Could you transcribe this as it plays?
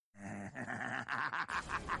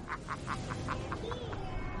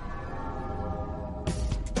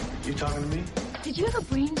You talking to me? Did you have a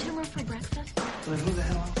brain tumor for breakfast? Then who the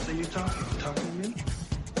hell else are you talking? You talking to me?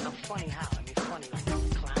 I'm funny how? I mean, funny like a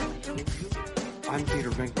clown. I'm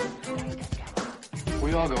Peter Venkman.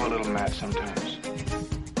 We all go a little mad sometimes.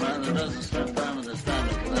 Man that doesn't spend time with his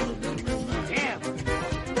family can never be a real man. Damn!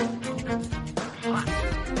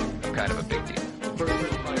 I'm kind of a big deal.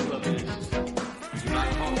 Personal Fight Club is you do not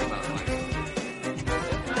talk about Fight Club.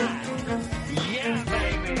 Yeah, baby!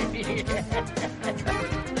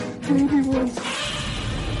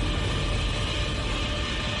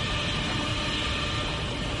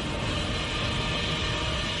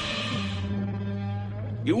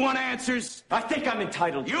 You want answers? I think I'm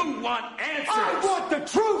entitled. You want answers? I want the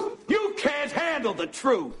truth! You can't handle the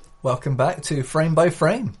truth! Welcome back to Frame by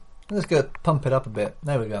Frame. Let's go pump it up a bit.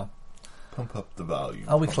 There we go. Pump up the volume.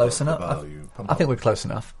 Are we Pump close up the enough? volume. I think we're close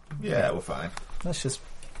enough. Yeah, we're fine. Let's just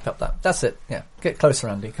up that. That's it. Yeah. Get closer,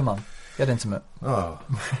 Andy. Come on. Get intimate. Oh.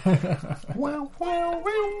 Well.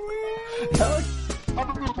 You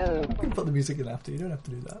can put the music in after. You don't have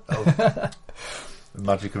to do that. Oh. The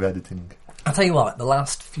magic of editing. I'll tell you what. The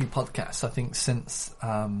last few podcasts, I think, since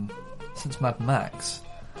Mad Max,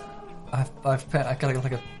 I got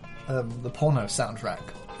like the porno soundtrack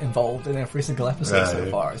involved in every single episode so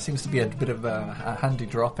far. It seems to be a bit of a handy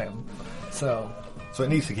drop-in. So it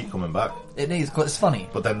needs to keep coming back. It needs, because it's funny.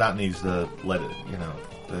 But then that needs the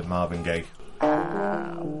the Marvin Gaye.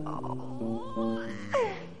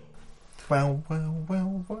 Well.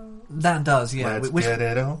 That does, yeah. Let's get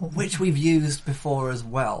it on. Which we've used before as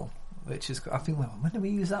well. Which is, I think, well, when did we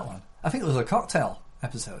use that one? I think it was a cocktail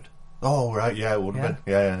episode. Oh right, yeah, it would have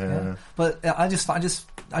been. Yeah. But I just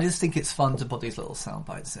think it's fun to put these little sound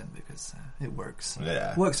bites in because it works.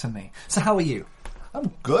 Yeah, it works for me. So how are you?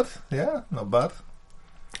 I'm good. Yeah, not bad.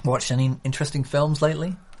 Watched any interesting films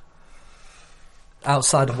lately?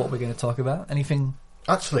 Outside of what we're going to talk about, anything?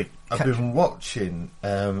 Actually, I've been watching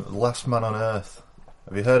Last Man on Earth.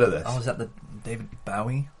 Have you heard of this? Oh, is that the David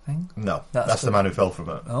Bowie thing? No, that's the man who fell from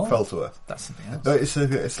it. Oh, fell to Earth. That's something else.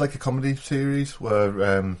 It's like a comedy series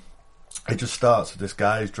where it just starts with this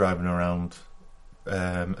guy's driving around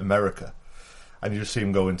America, and you just see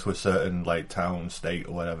him go into a certain like town, state,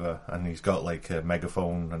 or whatever, and he's got like a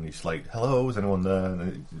megaphone, and he's like, "Hello, is anyone there?"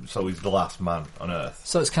 And so he's the last man on Earth.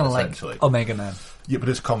 So it's kind of like Omega Man. Yeah, but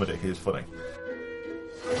it's comedy. It's funny.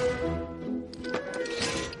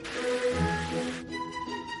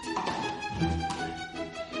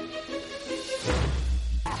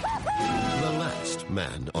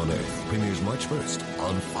 Man on Earth premieres March 1st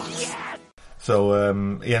on Fox. Yeah!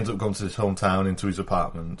 So he ends up going to his hometown, into his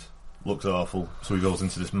apartment. Looks awful, so he goes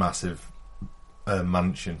into this massive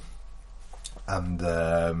mansion, and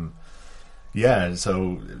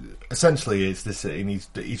so essentially it's this. He's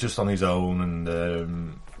just on his own, and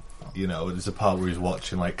there's a part where he's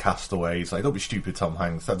watching like Castaway. He's like, "Don't be stupid, Tom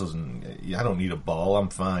Hanks. I don't need a ball. I'm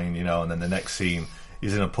fine," And then the next scene,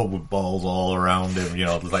 he's in a pub with balls all around him,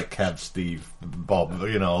 there's like Kev, Steve, Bob,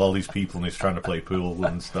 all these people, and he's trying to play pool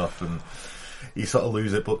and stuff, and he sort of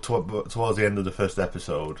loses it, but towards the end of the first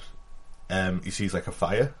episode, he sees like a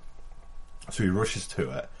fire, so he rushes to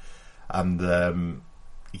it, and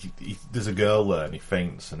there's a girl there, and he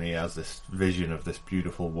faints, and he has this vision of this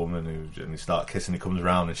beautiful woman, and he starts kissing, he comes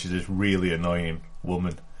around, and she's this really annoying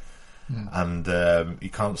woman, and he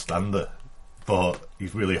can't stand her, but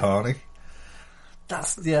he's really horny.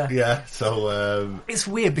 Yeah. So it's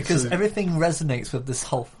weird because everything resonates with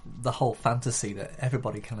the whole fantasy that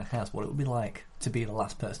everybody kind of has. What it would be like to be the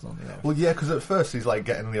last person on the earth. Well, yeah, because at first he's like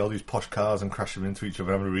getting all these posh cars and crashing into each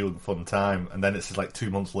other, having a really fun time, and then it's just like 2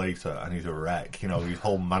 months later, and he's a wreck. His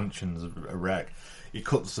whole mansion's a wreck. He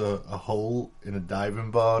cuts a hole in a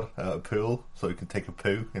diving board at a pool so he can take a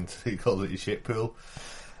poo, and he calls it his shit pool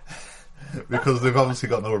because they've obviously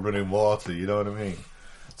got no running water. You know what I mean?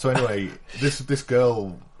 So anyway, this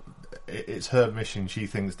girl, it's her mission. She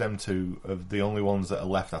thinks them two are the only ones that are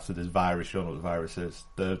left after this virus. You don't know what the virus is.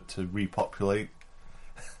 They're to repopulate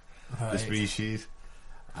the species,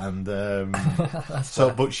 and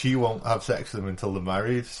but she won't have sex with them until they're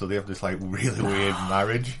married. So they have this like really weird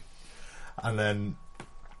marriage, and then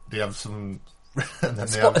they have some. And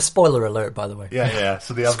then a spoiler alert, by the way. Yeah.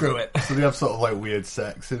 So they have Screw it. So they have sort of like weird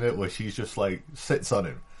sex in it, where she's just like sits on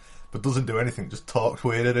him. But doesn't do anything, just talks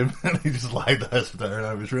weird at him, and he just lied there staring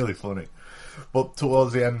at him. It's really funny. But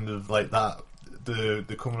towards the end of like that, they're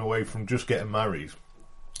coming away from just getting married,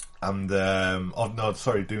 and doing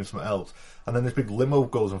something else. And then this big limo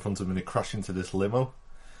goes in front of him, and he crashes into this limo,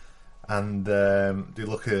 And they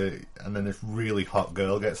look at, and then this really hot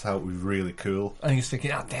girl gets out who's really cool. And he's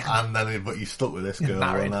thinking, oh, damn. And then, but you're stuck with this girl,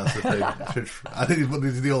 married. and that's the thing. I think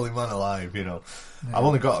he's the only man alive, you know. Yeah. I've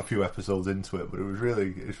only got a few episodes into it, but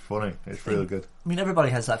it's funny. It's really good. I mean, everybody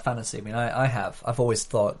has that fantasy. I mean, I've always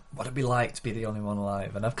thought, what it'd be like to be the only one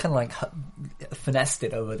alive, and I've kind of like finessed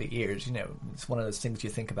it over the years. You know, it's one of those things you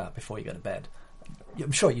think about before you go to bed.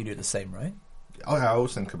 I'm sure you do the same, right? Oh, yeah, I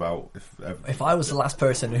always think about if I was the last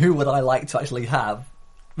person, who would I like to actually have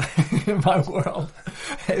in my world?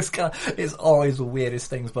 It's always the weirdest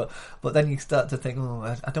things, but then you start to think,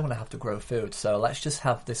 I don't want to have to grow food, so let's just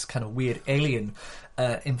have this kind of weird alien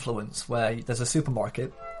influence where there's a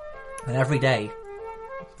supermarket, and every day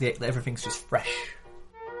everything's just fresh.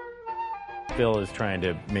 Phil is trying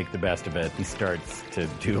to make the best of it. He starts to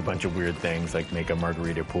do a bunch of weird things, like make a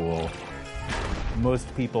margarita pool.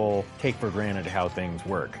 Most people take for granted how things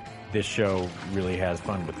work. This show really has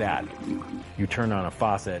fun with that. You turn on a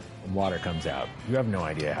faucet and water comes out. You have no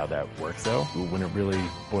idea how that works, though. When it really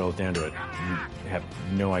boils down to it, you have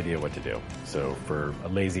no idea what to do. So for a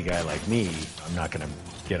lazy guy like me, I'm not going to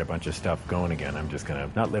get a bunch of stuff going again. I'm just going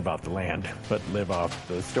to not live off the land, but live off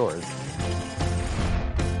those stores.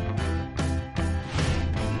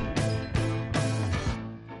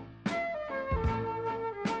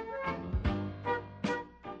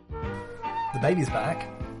 The baby's back.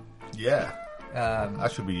 Yeah.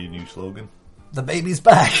 That should be your new slogan. The baby's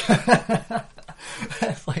back.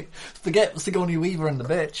 It's like, forget Sigourney Weaver and the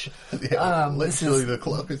bitch. Yeah, literally, the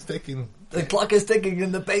clock is ticking. The clock is ticking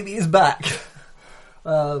and the baby is back.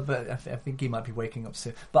 But I think he might be waking up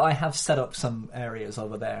soon. But I have set up some areas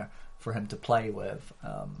over there for him to play with.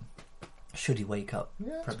 Should he wake up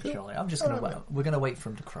prematurely? Cool. I'm just going to wait. We're going to wait for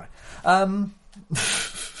him to cry.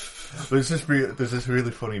 There's this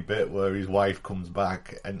really funny bit where his wife comes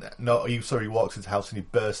back and he walks into the house and he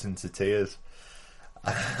bursts into tears,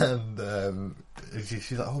 and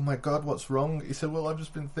she's like, "Oh my God, what's wrong?" He said, "Well, I've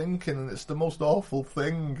just been thinking, and it's the most awful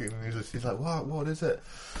thing." And she's like, "What is it?"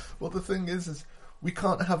 Well, the thing is we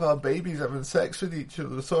can't have our babies having sex with each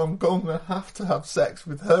other, so I'm going to have sex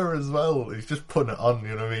with her as well. He's just putting it on, you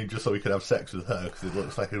know what I mean, just so he can have sex with her, because it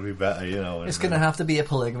looks like it'll be better, you know. It's going to have to be a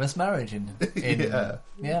polygamous marriage in yeah,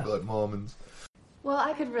 like Mormons. Well,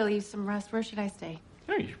 I could really use some rest. Where should I stay?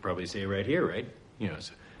 Oh, you should probably stay right here, right? You know,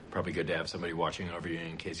 it's probably good to have somebody watching over you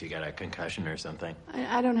in case you got a concussion or something.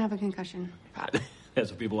 I don't have a concussion.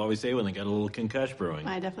 That's what people always say when they got a little concussion brewing.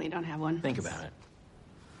 I definitely don't have one. Think about it.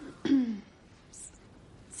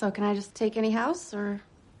 So can I just take any house, or?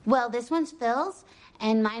 Well, this one's Phil's,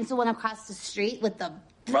 and mine's the one across the street with the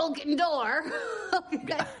broken door.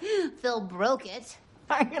 Phil broke it.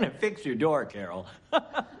 I'm going to fix your door, Carol.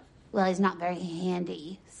 Well, he's not very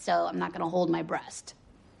handy, so I'm not going to hold my breast.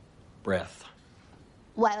 Breath.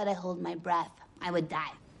 Why would I hold my breath? I would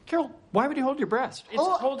die. Carol, why would you hold your breast? It's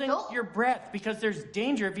holding your breath, because there's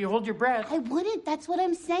danger if you hold your breath. I wouldn't. That's what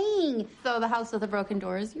I'm saying. So the house with the broken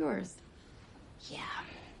door is yours? Yeah.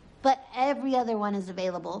 But every other one is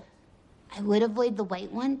available. I would avoid the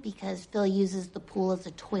white one because Phil uses the pool as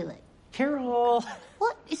a toilet. Carol!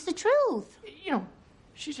 What? It's the truth. You know,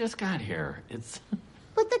 she just got here.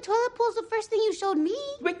 But the toilet pool's the first thing you showed me.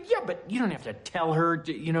 But you don't have to tell her,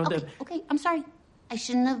 Okay, I'm sorry. I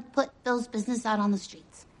shouldn't have put Phil's business out on the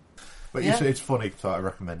streets. But it's funny, so I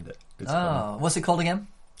recommend it. It's funny. What's it called again?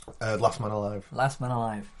 Last Man Alive. Last Man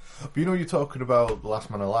Alive. But you know, you're talking about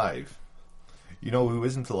Last Man Alive. You know who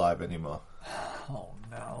isn't alive anymore? Oh,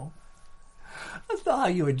 no. That's not how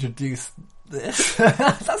you introduce this.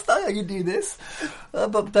 That's not how you do this.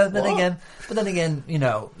 But then again, you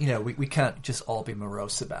know, we can't just all be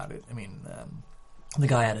morose about it. I mean, the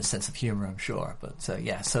guy had a sense of humour, I'm sure. But so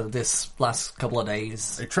this last couple of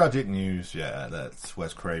days... Tragic news, that's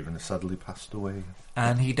Wes Craven has sadly passed away.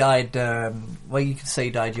 And he died, you could say he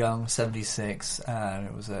died young, 76, and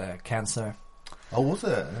it was cancer. Oh, was it?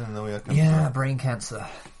 I didn't know he had cancer. Yeah, brain cancer,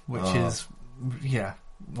 which is,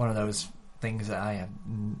 one of those things that I have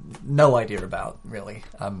no idea about, really,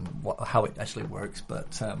 how it actually works.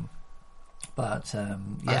 But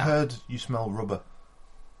I heard you smell rubber.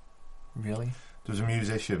 Really? There was a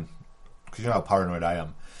musician, because you know how paranoid I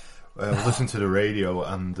am. Listened to the radio,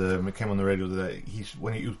 and it came on the radio that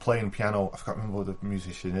when he was playing piano, I can't remember what the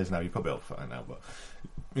musician is now. You probably able to find out, but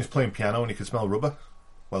he was playing piano and he could smell rubber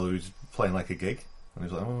while he was playing like a gig, and he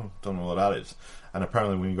was like, don't know what that is. And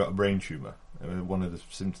apparently when you got a brain tumour, one of the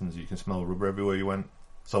symptoms, you can smell rubber everywhere you went.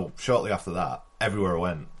 So shortly after that, everywhere I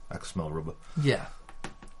went, I could smell rubber. Yeah.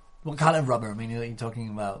 What kind of rubber? I mean, are you talking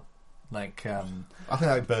about like I think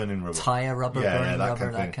like burning rubber, tire rubber, burning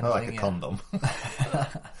rubber, that kind of like thing. a condom. I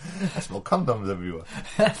smell condoms everywhere.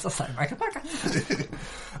 That's like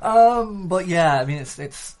but yeah, I mean,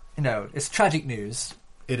 it's you know, it's tragic news.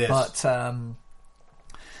 It is, but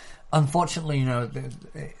unfortunately, you know,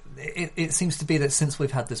 it seems to be that since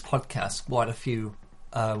we've had this podcast, quite a few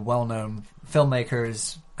well-known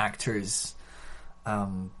filmmakers, actors,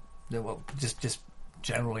 well, just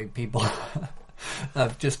generally people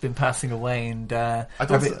have just been passing away, and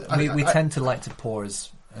we tend to like to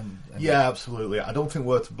pause. And yeah, absolutely. I don't think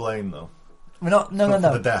we're to blame though. We're not. No. For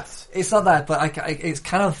the deaths. It's not that, but I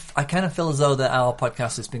kind of feel as though that our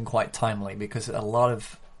podcast has been quite timely because a lot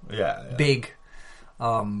of big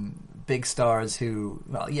stars who,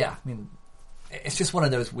 well, yeah, I mean, it's just one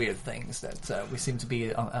of those weird things that we seem to be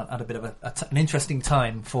at a bit of an interesting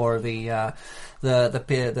time for the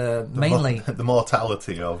mainly the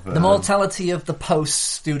mortality of the post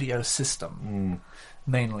studio system,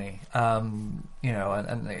 mainly. You know,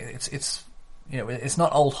 and it's you know, it's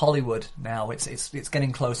not old Hollywood now. It's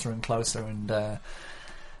getting closer and closer, and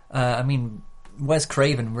I mean, Wes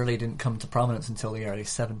Craven really didn't come to prominence until the early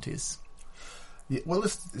 70s. Yeah, well,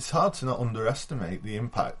 it's hard to not underestimate the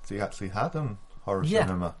impact he actually had on horror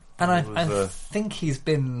cinema. And I think he's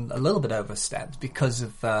been a little bit overstepped because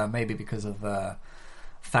of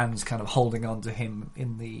fans kind of holding on to him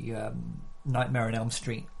in the Nightmare on Elm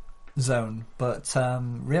Street zone. But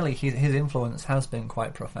really, his influence has been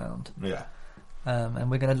quite profound. Yeah.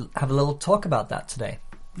 And we're going to have a little talk about that today.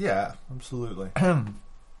 Yeah, absolutely.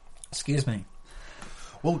 Excuse me.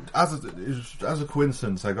 Well, as a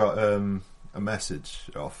coincidence, I got a message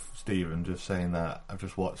off Stephen just saying that I've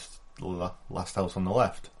just watched Last House on the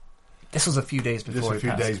Left. This was a few days before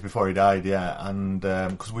days before he died, yeah. And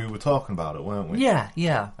because we were talking about it, weren't we?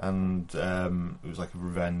 Yeah. And it was like a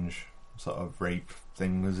revenge sort of rape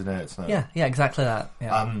thing, wasn't it? It's not... Yeah, exactly that.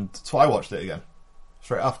 Yeah. And so I watched it again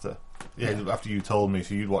straight after. Yeah, after you told me,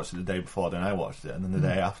 so you'd watched it the day before, then I watched it, and then the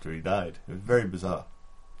day after he died. It was very bizarre.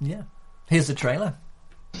 Yeah. Here's the trailer.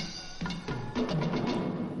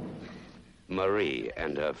 Marie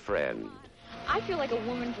and her friend. I feel like a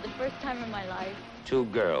woman for the first time in my life. Two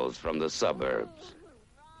girls from the suburbs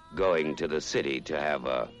going to the city to have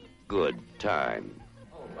a good time.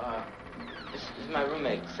 Oh, this is my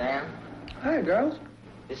roommate, Sam. Hi, girls.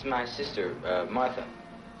 This is my sister, Martha.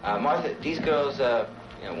 Martha, these girls,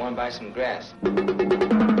 want to buy some grass.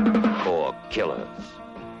 4 killers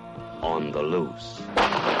on the loose,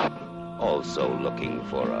 also looking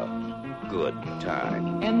for a good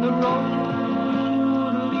time. And the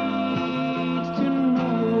road leads to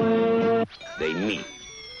nowhere. They meet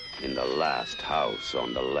in the last house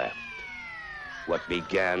on the left. What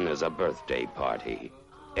began as a birthday party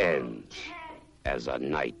ends as a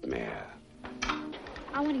nightmare.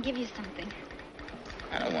 I want to give you something.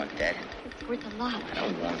 I don't want that. It's worth a lot. I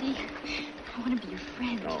don't want it. I want to be your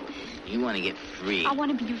friend. No, you want to get free. I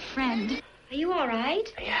want to be your friend. Are you all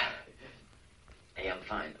right? Yeah. Hey, I'm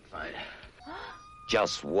fine.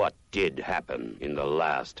 Just what did happen in the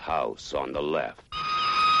last house on the left?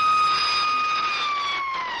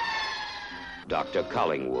 Dr.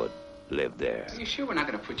 Collingwood lived there. Are you sure we're not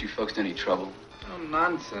going to put you folks to any trouble? Oh,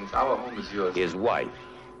 nonsense. Our home is yours. His wife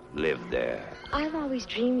lived there. I've always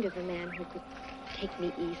dreamed of a man who could take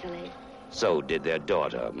me easily. So did their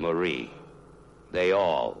daughter, Marie. They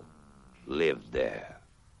all lived there.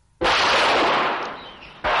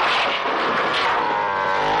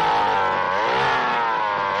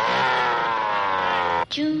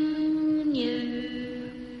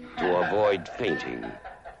 Junior. To avoid fainting,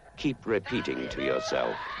 keep repeating to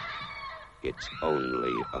yourself, it's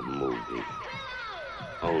only a movie.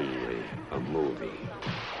 Only a movie.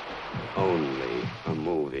 Only a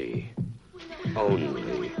movie.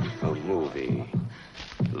 Only a movie.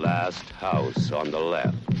 Last house on the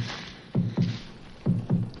left.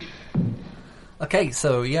 Okay,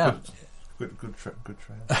 so yeah. Good trailer.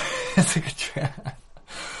 It's a good trailer.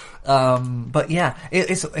 But yeah,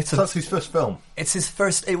 it's that's his first film. It's his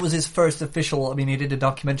first. It was his first official. I mean, he did a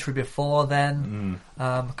documentary before then.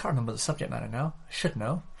 I can't remember the subject matter now. I should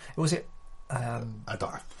know. Was it? I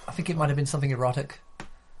don't. I think it might have been something erotic.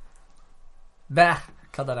 Bah,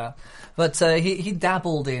 cut that out. But he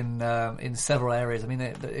dabbled in several areas. I mean,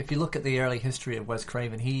 if you look at the early history of Wes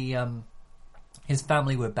Craven, his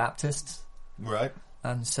family were Baptists, right?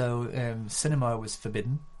 And so cinema was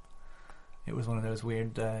forbidden. It was one of those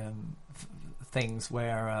weird things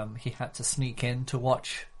where he had to sneak in to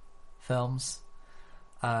watch films,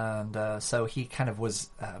 and so he kind of was.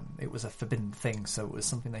 It was a forbidden thing, so it was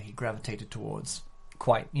something that he gravitated towards.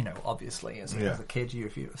 Quite, obviously, as a kid,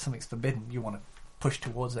 if something's forbidden, you want to push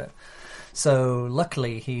towards it. So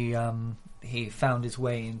luckily he found his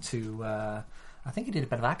way into. I think he did a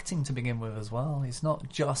bit of acting to begin with as well. He's not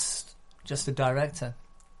just a director.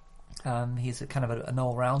 He's a kind of an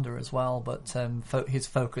all-rounder as well, but his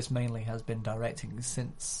focus mainly has been directing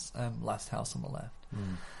since Last House on the Left.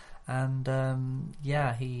 And he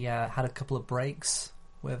had a couple of breaks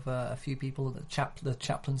with a few people at the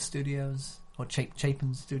Chaplin Studios, or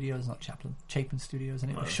Chapin Studios, not Chaplin, Chapin Studios,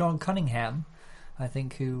 and it was Sean Cunningham, I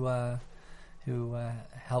think, who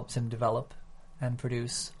helped him develop and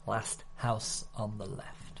produce Last House on the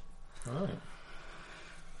Left. Right.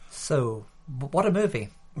 So, what a movie!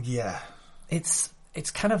 Yeah, it's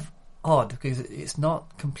kind of odd because it's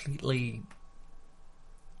not completely.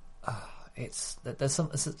 There's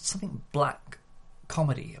something black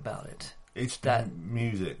comedy about it. It's that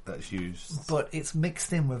music that's used, but it's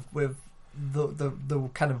mixed in with the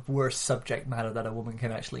kind of worst subject matter that a woman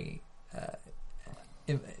can actually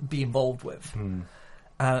be involved with.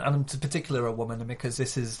 And in particular a woman, because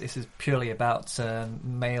this is purely about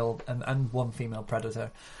male and one female predator,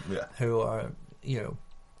 who are a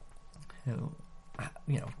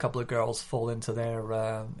couple of girls fall into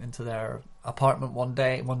their apartment one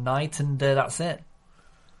night, and that's it.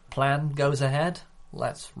 Plan goes ahead.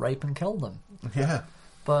 Let's rape and kill them. Yeah,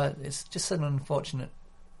 but it's just an unfortunate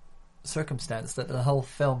circumstance that the whole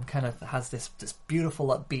film kind of has this beautiful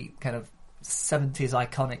upbeat kind of 70s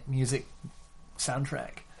iconic music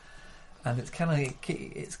soundtrack, and it's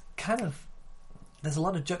kind of there's a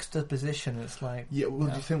lot of juxtaposition. It's like, do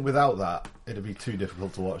you think without that it'd be too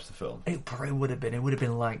difficult to watch the film? It probably would have been. It would have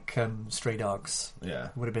been like Stray Dogs. Yeah,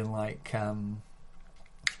 it would have been like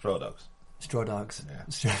Straw Dogs. Straw Dogs.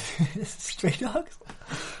 Yeah. Stray Dogs.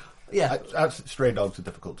 Yeah, Stray Dogs are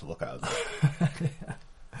difficult to look at.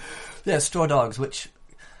 Yeah, Straw Dogs, which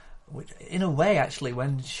in a way, actually,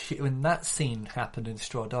 when that scene happened in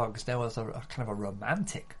Straw Dogs, there was a kind of a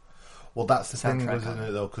romantic. Well, that's the thing, wasn't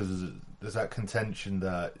it, though? Because there's that contention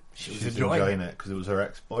that she was enjoying it because it was her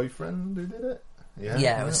ex-boyfriend who did it.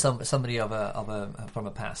 Yeah, it was somebody from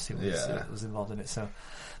a past who was involved in it. So,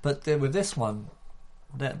 but with this one,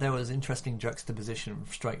 there was interesting juxtaposition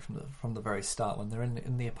straight from the very start when they're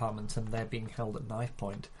in the apartment and they're being held at knife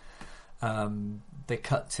point. They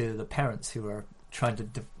cut to the parents who are trying to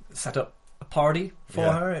set up a party for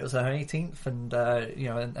her. It was her 18th, and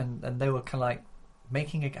and they were kind of like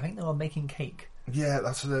making I think they were making cake. Yeah,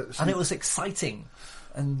 that's and it was exciting.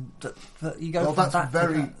 And you go. Well,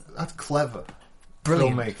 from that's clever.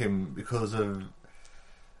 Brilliant filmmaking because of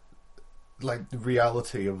like the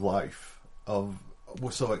reality of life. Of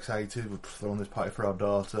we're so excited, we're throwing this party for our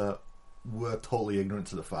daughter. We're totally ignorant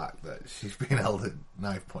to the fact that she's being held at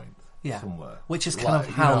knife point. Somewhere, which is kind of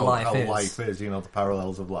how life is. Life is, the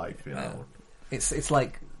parallels of life. It's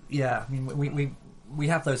like, I mean, we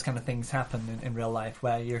have those kind of things happen in real life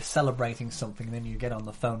where you're celebrating something and then you get on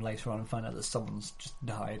the phone later on and find out that someone's just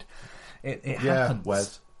died. It happens.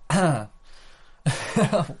 Wes.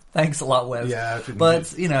 Thanks a lot, Wes. Yeah,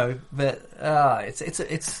 but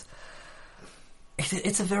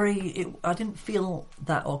it's a very. I didn't feel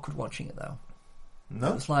that awkward watching it though. No,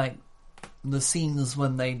 it was like the scenes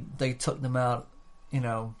when they took them out.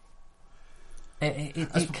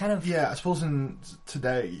 It kind of. Yeah, I suppose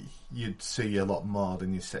today you'd see a lot more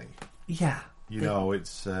than you see. Yeah,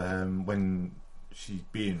 it's when she's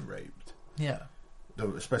being raped. Yeah,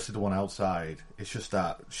 especially the one outside. It's just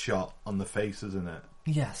that shot on the face, isn't it?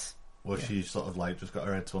 Yes, where she's sort of like just got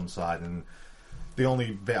her head to one side and. The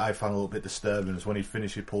only bit I found a little bit disturbing is when he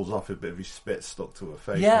finishes, he pulls off a bit of his spit stuck to her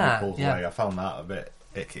face. Yeah, and he pulls away. I found that a bit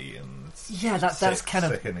icky and that's kind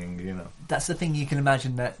of sickening. That's the thing you can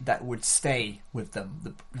imagine that would stay with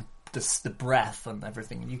them, the breath and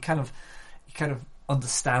everything. You kind of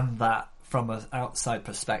understand that from an outside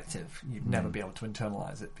perspective. You'd never be able to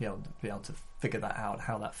internalize it, be able to figure that out,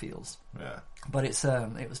 how that feels. Yeah, but it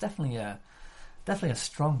was definitely a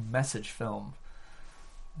strong message film.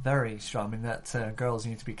 Very strong. I mean, that girls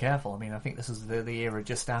need to be careful. I mean, I think this is the era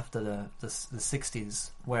just after the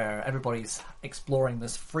 60s where everybody's exploring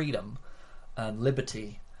this freedom and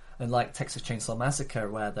liberty, and like Texas Chainsaw Massacre,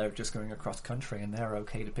 where they're just going across country and they're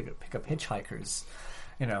okay to pick up hitchhikers.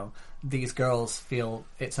 These girls feel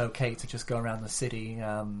it's okay to just go around the city.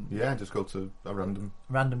 Just go to a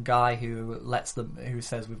random guy who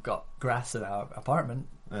says we've got grass in our apartment.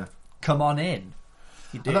 Yeah. Come on in.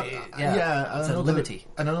 It's a liberty.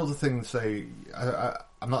 And another thing to say,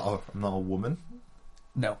 I'm not a woman.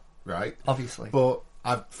 No. Right? Obviously. But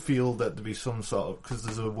I feel that there'd be some sort of... Because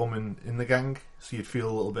there's a woman in the gang, so you'd feel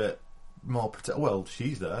a little bit more... Well,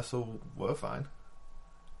 she's there, so we're fine. Do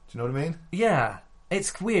you know what I mean? Yeah.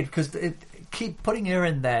 It's weird, because keep putting her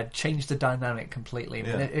in there changed the dynamic completely.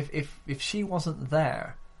 Yeah. If she wasn't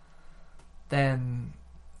there, then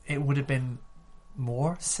it would have been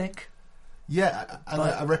more sick. Yeah, and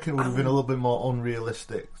I reckon it would have been a little bit more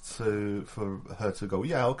unrealistic for her to go,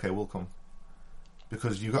 yeah, okay, we'll come.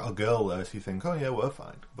 Because you got a girl there, so you think, oh yeah, we're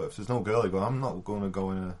fine. But if there's no girl, you go, I'm not going to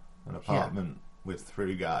go in an apartment with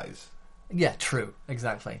 3 guys. Yeah, true,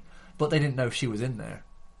 exactly. But they didn't know she was in there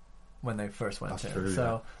when they first went in. True,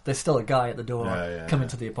 so there's still a guy at the door coming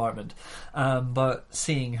to the apartment. But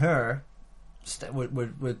seeing her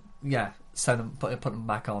would send them, put them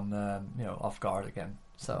back on off guard again.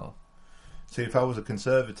 So, see, if I was a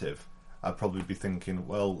conservative, I'd probably be thinking,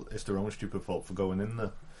 well, it's their own stupid fault for going in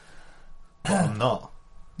there. But I'm not.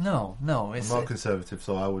 No, I'm not conservative,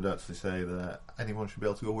 so I would actually say that anyone should be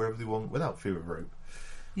able to go wherever they want without fear of rape.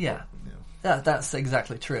 Yeah, that's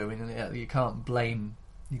exactly true. I mean, you can't blame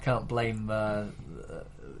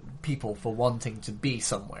people for wanting to be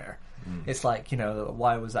somewhere. It's like,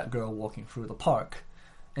 why was that girl walking through the park?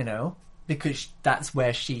 Because that's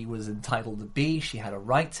where she was entitled to be. She had a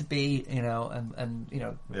right to be.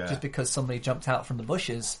 Just because somebody jumped out from the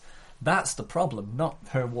bushes, that's the problem, not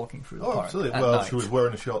her walking through the park. Absolutely. At Well, night. she was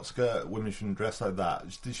wearing a short skirt. Women shouldn't dress like that.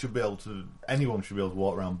 They should be able to. Anyone should be able to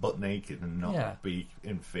walk around butt naked and not be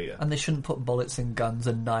in fear. And they shouldn't put bullets in guns,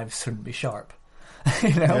 and knives shouldn't be sharp.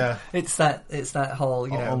 Yeah. It's that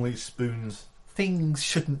whole only spoons. Things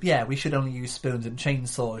shouldn't. Yeah, we should only use spoons, and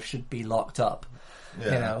chainsaws should be locked up.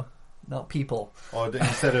 Yeah. Not people. Or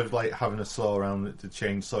instead of having a saw around the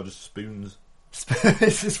chainsaw, just spoons.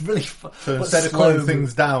 It's just really fun. So instead of cutting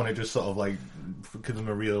things down, it just sort of gives them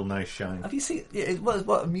a real nice shine. Have you seen?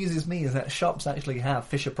 What amuses me is that shops actually have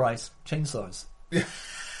Fisher-Price chainsaws.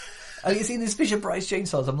 Have you seen these Fisher-Price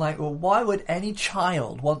chainsaws? I'm like, well, why would any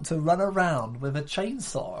child want to run around with a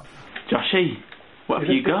chainsaw? Joshy, what have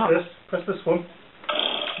you got? Press this one.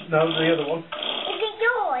 No, the other one. Is it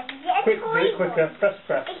yours? Is it a Quick, toy do it quicker. one? Press.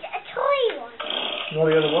 Is it a toy one? No,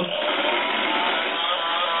 the other one.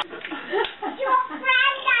 Your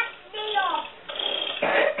granddad's deal.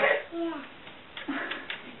 Yeah.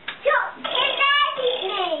 Stop, get mad at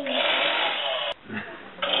me.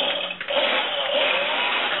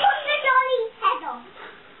 Put the dolly's head off.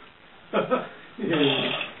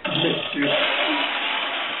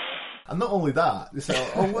 And not only that, they say,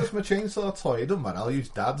 oh, what's my chainsaw toy? It doesn't matter, I'll use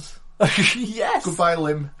Dad's. Yes! Goodbye,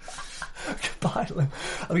 Lim. Goodbye, Lim.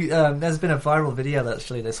 I mean, there's been a viral video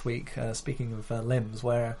actually this week, speaking of limbs,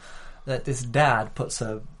 where this dad puts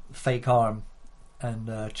a fake arm and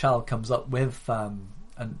a child comes up with a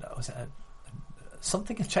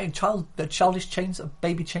childish chainsaw, a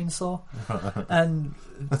baby chainsaw, and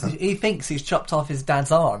he thinks he's chopped off his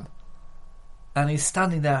dad's arm. And he's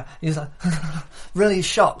standing there, he's like really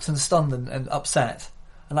shocked and stunned and upset.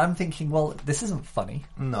 And I'm thinking, well, this isn't funny.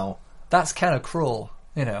 No. That's kind of cruel,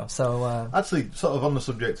 so... Actually, sort of on the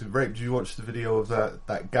subject of rape, did you watch the video of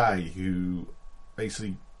that guy who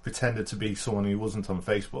basically pretended to be someone who wasn't on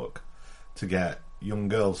Facebook to get young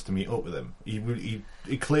girls to meet up with him?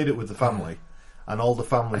 He cleared it with the family. And all the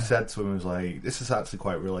family said to him was like, this is actually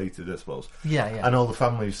quite related, I suppose. Yeah. And all the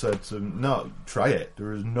family said to him, no, try it.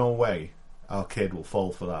 There is no way our kid will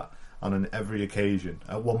fall for that. And on every occasion,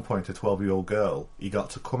 at one point, a 12-year-old girl, he got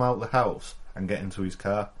to come out of the house and get into his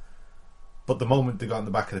car. But the moment they got in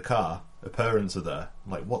the back of the car, the parents are there.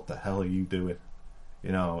 I'm like, what the hell are you doing?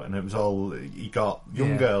 And it was all, he got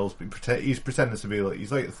young girls, he's pretending to be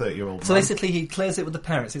he's like a 30-year-old So man. basically he clears it with the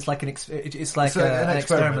parents. It's like an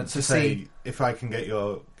experiment to see if I can get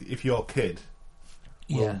if your kid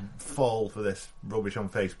will fall for this rubbish on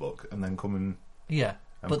Facebook and then come and... Yeah.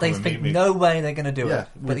 But they think no way they're going to do it.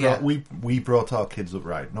 We brought our kids up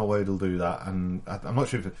right. No way they'll do that. And I'm not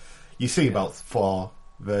sure if you see about 4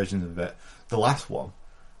 versions of it. The last one,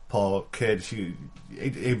 poor kid,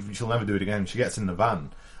 she'll never do it again. She gets in the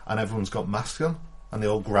van and everyone's got masks on and they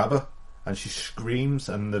all grab her and she screams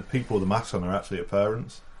and the people with the masks on are actually her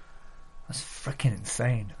parents. That's freaking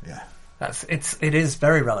insane. Yeah. It is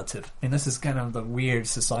very relative. I mean, this is kind of the weird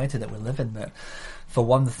society that we live in, that for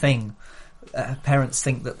one thing, parents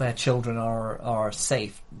think that their children are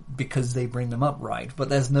safe because they bring them up right, but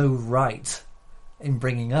there's no right in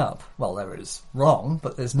bringing up. Well, there is wrong,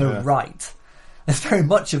 but there's no right. There's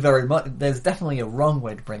there's definitely a wrong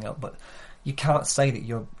way to bring up, but you can't say that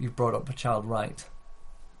you've brought up a child right.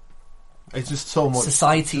 It's just so much.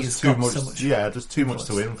 Society is too much. So much. Yeah, just too much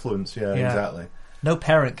to influence. Yeah, exactly. No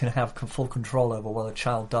parent can have full control over what a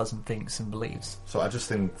child does and thinks and believes. So I just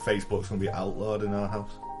think Facebook's going to be outlawed in our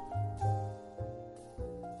house.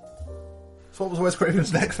 So what was Wes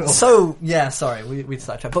Craven's next film? So, yeah, sorry, we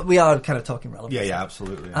sidetracked, but we are kind of talking relevant. Yeah,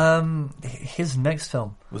 absolutely. His next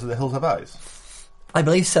film. Was it The Hills Have Eyes? I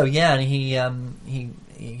believe so, yeah, and he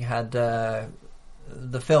had,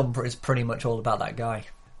 the film is pretty much all about that guy.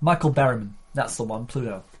 Michael Berryman, that's the one,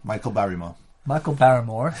 Pluto. Michael Barrymore. Michael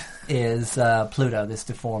Barrymore is Pluto, this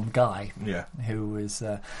deformed guy. Yeah. Who is,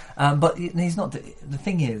 but he's not. The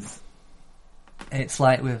thing is, it's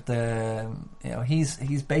like with the, he's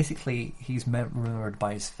remembered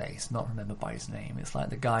by his face, not remembered by his name. It's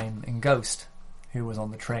like the guy in Ghost who was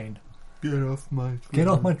on the train. Get off my train. Get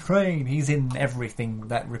off my train. He's in everything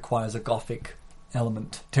that requires a gothic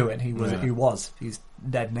element to it. He was. He's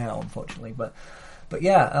dead now, unfortunately. But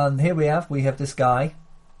yeah, here we have this guy.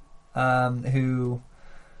 Who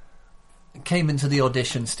came into the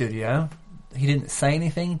audition studio. He didn't say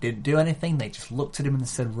anything, didn't do anything. They just looked at him and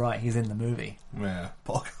said, "Right, he's in the movie." Yeah,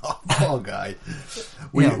 poor guy.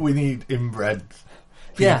 We need inbred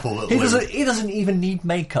people. Yeah, that he doesn't even need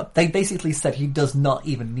makeup. They basically said he does not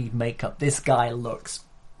even need makeup. This guy looks.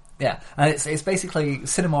 Yeah, and it's basically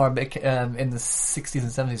cinema in the 60s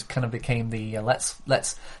and 70s kind of became the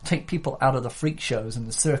let's take people out of the freak shows and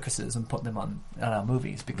the circuses and put them on our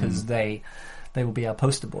movies because they will be our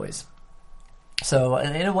poster boys. So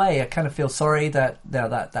in a way, I kind of feel sorry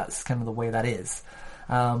that's kind of the way that is.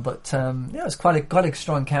 But it's quite a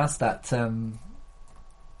strong cast. That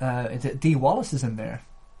Dee Wallace is in there.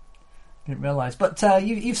 Didn't realise, but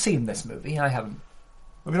you've seen this movie. I haven't.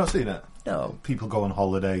 Have you not seen it? No. People go on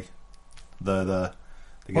holiday. They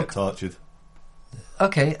get tortured.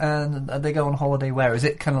 Okay, and they go on holiday where? Is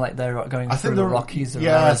it kind of like they're going through the Rockies or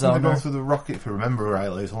Arizona? I think they're going through the Rockies, if I remember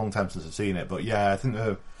rightly. It's a long time since I've seen it. But yeah, I think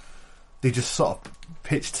they just sort of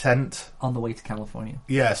pitch tent. On the way to California.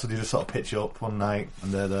 Yeah, so they just sort of pitch up one night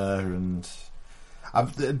and they're there. And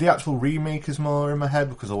the actual remake is more in my head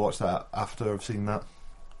because I watched that after I've seen that.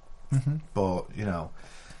 Mm-hmm. But,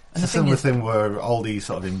 it's a similar thing where all these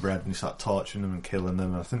sort of inbred and you start torturing them and killing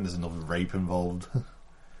them. I think there's another rape involved.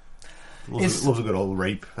 loves a good old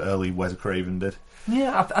rape, early Wes Craven did.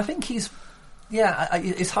 Yeah, I think he's... Yeah,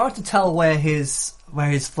 it's hard to tell where his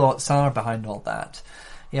thoughts are behind all that.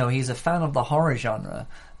 He's a fan of the horror genre,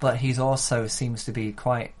 but he's also seems to be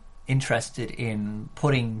quite interested in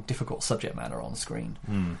putting difficult subject matter on screen.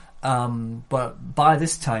 But by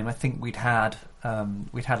this time, I think we'd had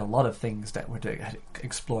a lot of things that had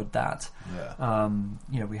explored that. Yeah.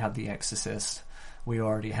 We had The Exorcist. We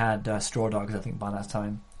already had Straw Dogs, I think, by that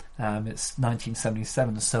time. It's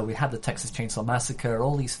 1977, so we had the Texas Chainsaw Massacre,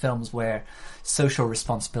 all these films where social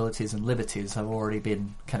responsibilities and liberties have already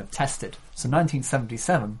been kind of tested. So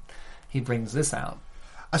 1977, he brings this out.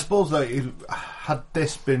 I suppose that had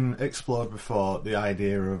this been explored before, the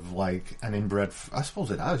idea of like an inbred... I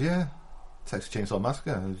suppose it has, yeah. Texas Chainsaw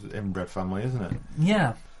Massacre is an inbred family, isn't it?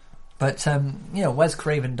 Yeah. But, Wes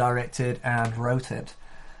Craven directed and wrote it.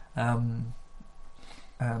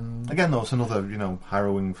 Again, though, it's another,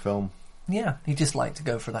 harrowing film. Yeah, he just liked to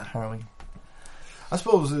go for that harrowing. I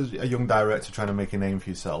suppose as a young director trying to make a name for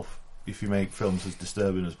yourself, if you make films as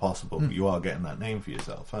disturbing as possible, you are getting that name for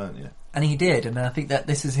yourself, aren't you? And he did, and I think that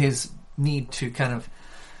this is his need to kind of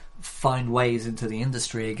find ways into the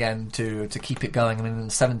industry again to keep it going. I mean, in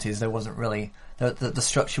the 70s, there wasn't really... The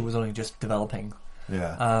structure was only just developing.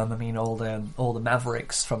 Yeah. All the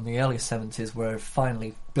Mavericks from the early 70s were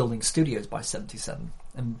finally building studios by 77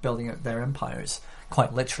 and building up their empires.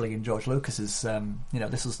 Quite literally, in George Lucas's,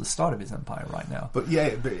 this was the start of his empire right now. But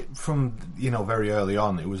yeah, from very early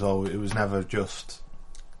on, it was never just.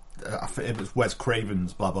 It was Wes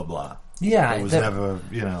Craven's blah blah blah. Yeah, it was never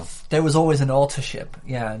There was always an authorship.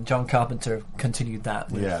 Yeah, and John Carpenter continued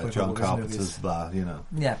that. With John Carpenter's blah.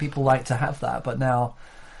 Yeah, people like to have that, but now,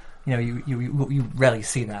 you rarely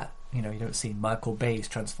see that. You don't see Michael Bay's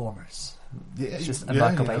Transformers. Yeah, it's just a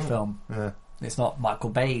Michael Bay film. Yeah. It's not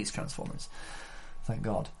Michael Bay's Transformers. Thank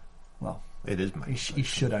God. Well, it is. He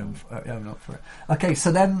should own up for it. Okay,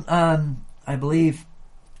 so then I believe,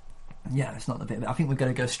 it's not the bit. I think we're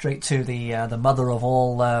going to go straight to the mother of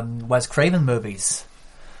all Wes Craven movies,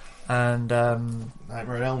 and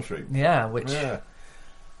Nightmare on Elm Street. Yeah, which.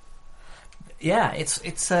 Yeah,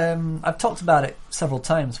 it's. I've talked about it several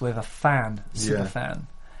times with a fan, super fan,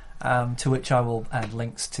 to which I will add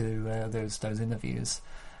links to those interviews,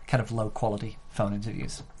 kind of low quality phone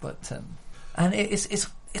interviews, but. And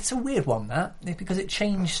it's a weird one, because it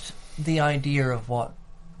changed the idea of what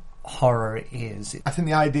horror is. I think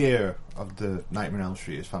the idea of the Nightmare on Elm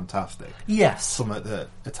Street is fantastic. Yes. Something that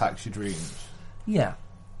attacks your dreams. Yeah.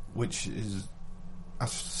 Which is...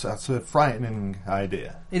 That's a frightening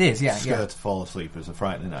idea. It is, yeah. Scared to fall asleep is a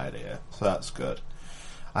frightening idea, so that's good.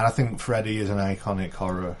 And I think Freddy is an iconic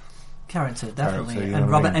horror character, definitely. you know And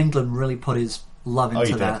what I Robert mean? Englund really put his love Oh, into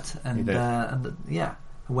he did. that, He and did. yeah,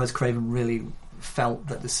 Wes Craven really felt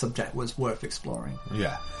that the subject was worth exploring.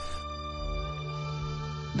 Yeah.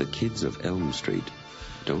 The kids of Elm Street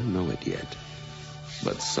don't know it yet,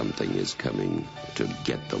 but something is coming to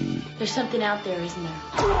get them. There's something out there, isn't there?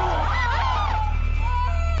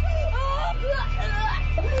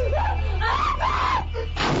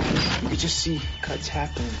 You could just see cuts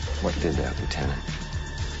happening. What did that, Lieutenant?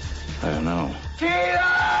 I don't know.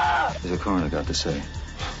 What the coroner got to say?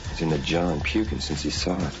 He's in the jar and puking since he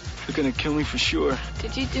saw it. They're gonna kill me for sure.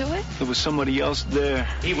 Did you do it? There was somebody else there.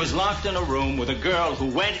 He was locked in a room with a girl who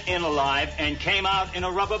went in alive and came out in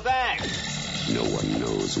a rubber bag. No one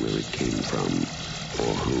knows where it came from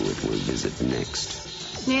or who it will visit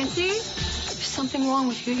next. Nancy? There's something wrong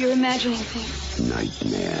with you. You're imagining things.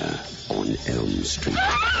 Nightmare on Elm Street.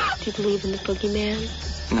 Do you believe in the boogeyman?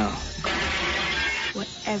 No.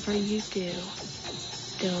 Whatever you do,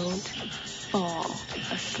 don't fall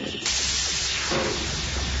asleep.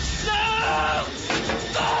 No!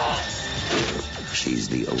 She's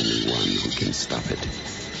the only one who can stop it.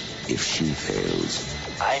 If she fails,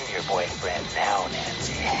 I'm your boyfriend now,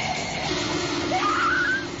 Nancy.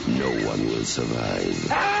 no one will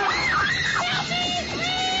survive.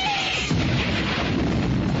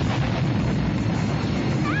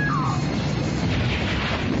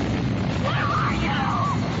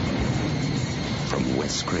 From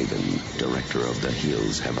Wes Craven, director of The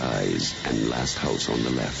Hills Have Eyes and Last House on the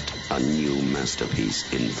Left, a new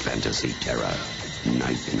masterpiece in fantasy terror,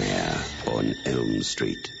 Nightmare on Elm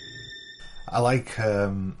Street. I like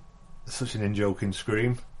such an in-joke in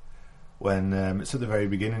Scream when it's at the very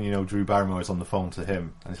beginning, you know, Drew Barrymore's on the phone to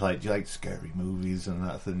him and he's like, do you like scary movies and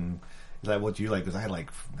that thing? He's like, what do you like? Because I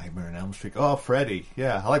like Nightmare on Elm Street. Oh, Freddy.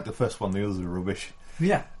 Yeah, I like the first one, the others are rubbish.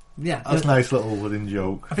 Yeah. That's a nice little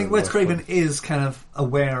in-joke. I think Wes Craven is kind of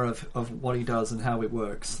aware of what he does and how it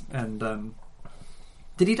works. And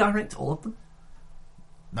did he direct all of them?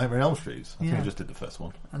 Nightmare on Elm Street? I think Yeah. he just did the first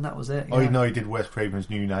one. And that was it. Oh, yeah. no, he did Wes Craven's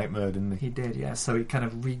New Nightmare, didn't he? He did, yeah. So he kind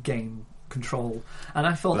of regained control. And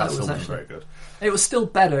I thought But that was still actually very good. It was still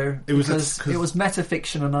better It was because cause it was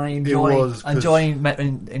metafiction, and I was, 'cause- enjoy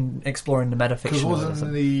in exploring the Because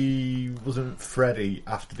metafiction. wasn't Freddy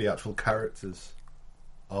after the actual characters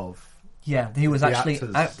of... Yeah, he was the actually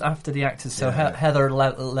actors? after the actors. So Yeah. Heather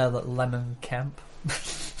Lemon Camp.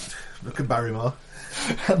 Look at Barrymore.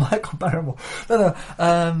 Michael Barrymore. No.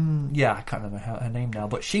 Yeah, I can't remember her name now,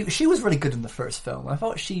 but she was really good in the first film. I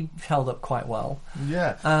thought she held up quite well.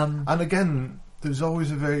 Yeah. And again, there's always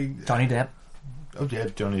a very... Johnny Depp. Oh yeah,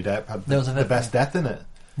 Johnny Depp had There was a the best death in it.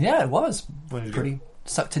 Yeah, it was. When he was Pretty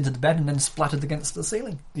sucked into the bed and then splattered against the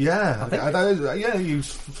ceiling. Yeah, I think. yeah, he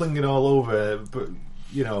was flinging all over, but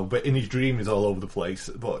but in his dream he's all over the place.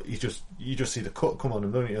 But you just see the cut come on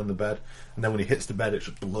him, don't you, on the bed, and then when he hits the bed, it's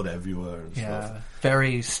just blood everywhere and stuff.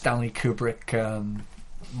 Very Stanley Kubrick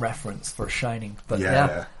reference for Shining, but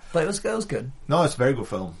Yeah. but it was good. No, it's a very good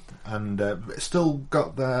film, and it's still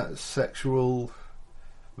got that sexual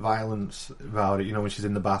violence about it. You know, when she's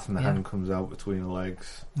in the bath and the hand comes out between her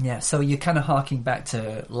legs. Yeah, so you're kind of harking back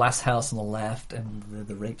to Last House on the Left and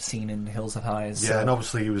the rape scene in Hills Have Eyes. Yeah, and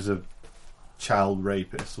obviously he was a child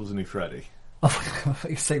rapist, wasn't he, Freddy?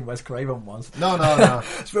 You say Wes Craven was? No.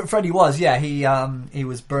 Freddy was. Yeah, he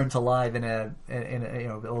was burnt alive in a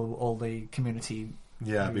all the community.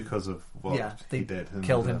 Yeah, because of what they he did. And,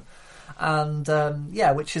 killed him. And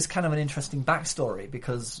which is kind of an interesting backstory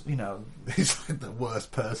because he's like the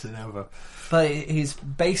worst person ever. But he's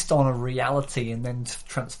based on a reality and then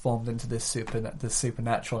transformed into this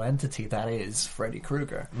supernatural entity that is Freddy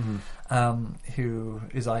Krueger, who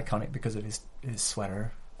is iconic because of his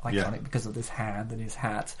sweater, iconic because of his hand and his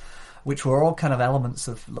hat, which were all kind of elements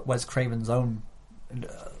of Wes Craven's own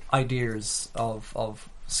ideas of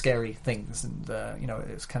scary things, and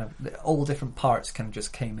it's kind of all different parts kind of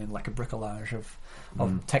just came in like a bricolage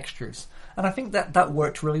of textures, and I think that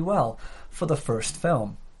worked really well for the first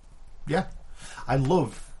film. Yeah, I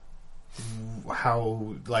love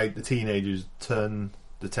how like the teenagers turn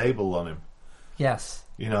the table on him. Yes,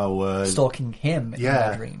 stalking him in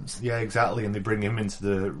their dreams. Yeah, exactly, and they bring him into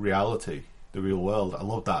the reality, the real world. I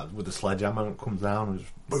love that with the sledgehammer that comes down and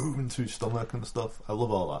just boom into his stomach and stuff. I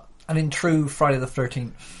love all that. And in true Friday the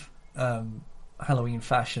 13th Halloween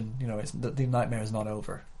fashion, the nightmare is not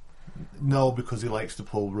over. No, because he likes to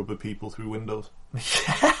pull rubber people through windows.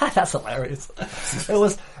 That's hilarious.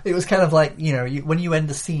 It was kind of like when you end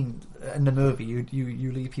the scene in the movie,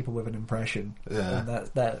 you leave people with an impression. Yeah, and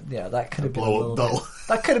that could have been blow up doll.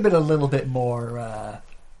 That could have been a little bit more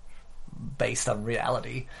based on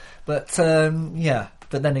reality. But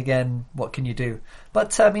but then again, what can you do?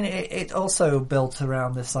 But I mean, it also built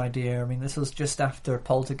around this idea. I mean, this was just after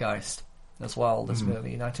Poltergeist as well. This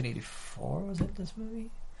movie, 1984, was it? This movie.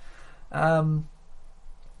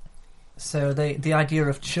 So the idea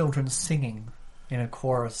of children singing in a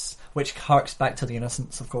chorus, which harks back to The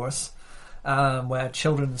Innocents, of course, where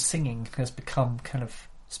children singing has become kind of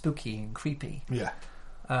spooky and creepy. Yeah.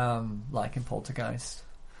 Like in Poltergeist.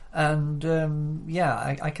 And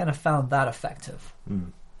I kind of found that effective.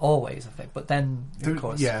 Always effective. But then, of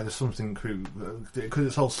course... Yeah, there's something... Because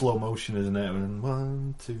it's all slow motion, isn't it? And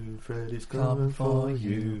 1, 2, Freddy's coming for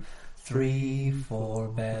you. 3, 4,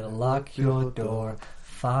 better lock your door.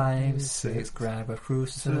 5, 6, grab a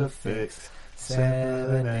crucifix.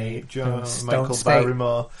 7, 8, John Michael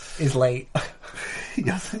Barrymore is late.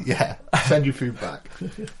 Yeah, send your food back.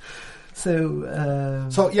 So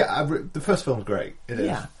the first film's great. It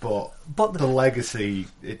is, but the legacy,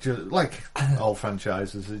 it just like all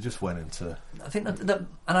franchises, it just went into. I think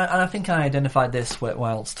I think I identified this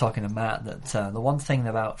whilst talking to Matt that the one thing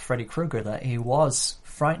about Freddy Krueger that he was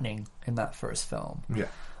frightening in that first film. Yeah.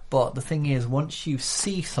 But the thing is, once you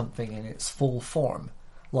see something in its full form,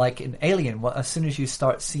 like in Alien, as soon as you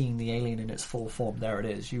start seeing the alien in its full form, there it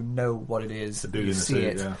is. You know what it is. The dude you in the see suit,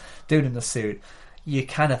 it. yeah. Dude in the suit. You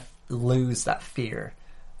kind of lose that fear.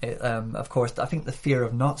 Of course, I think the fear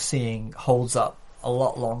of not seeing holds up a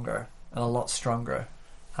lot longer and a lot stronger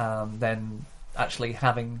than actually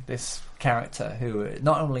having this character who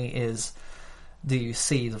not only do you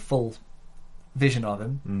see the full vision of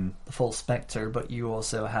him, the full spectre, but you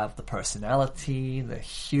also have the personality, the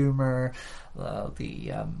humour,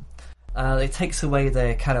 it takes away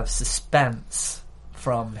the kind of suspense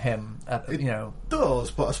from him. It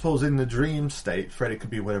does, but I suppose in the dream state, Freddy could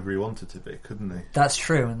be whatever he wanted to be, couldn't he? That's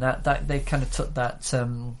true, and that they kind of took that.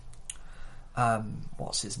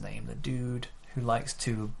 What's his name? The dude who likes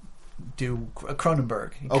to do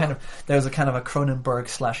Cronenberg. There's a kind of a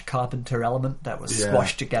Cronenberg / Carpenter element that was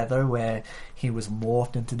squashed together, where he was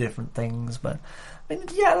morphed into different things. But I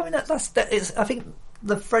think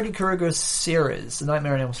the Freddy Krueger series, the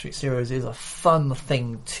Nightmare on Elm Street series, is a fun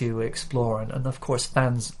thing to explore, and of course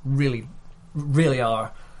fans really, really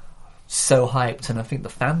are so hyped, and I think the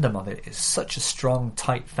fandom of it is such a strong,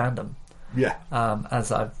 tight fandom. Yeah.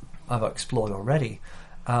 As I've explored already.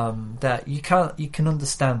 That you can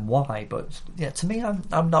understand why, but yeah, to me,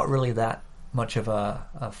 I'm not really that much of a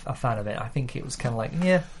fan of it. I think it was kind of like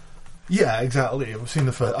yeah, exactly. I've seen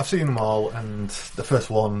them all, and the first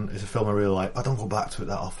one is a film I really like. I don't go back to it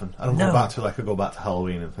that often. I don't go back to it like I go back to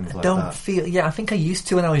Halloween and things like that. I think I used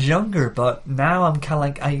to when I was younger, but now I'm kind of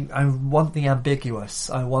like I want the ambiguous.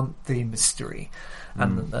 I want the mystery,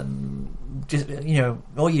 and just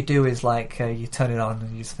all you do is like you turn it on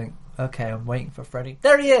and you just think, okay, I'm waiting for Freddy.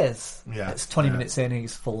 There he is! Yeah, it's 20 minutes in,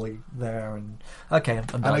 he's fully there, and okay, I'm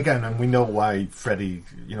done. And again, and we know why Freddy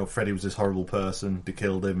was this horrible person, they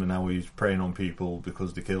killed him, and now he's preying on people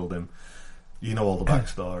because they killed him. You know all the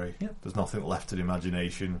backstory. Yep. There's nothing left to the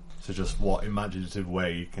imagination. So just what imaginative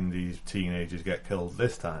way can these teenagers get killed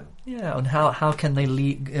this time? Yeah, and how can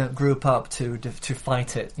they group up to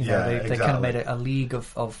fight it? They kind of made it a league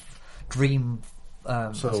of dream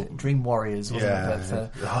dream warriors, wasn't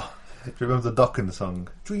it? Do you remember the Dokken song?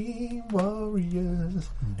 Dream Warriors,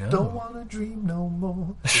 don't wanna dream no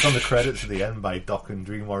more. It's on the credits at the end by Dokken,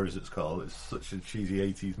 Dream Warriors it's called. It's such a cheesy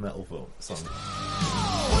 80s metal song.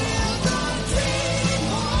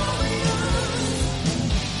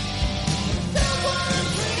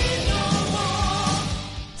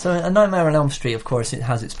 So A Nightmare on Elm Street, of course, it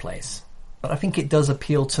has its place. But I think it does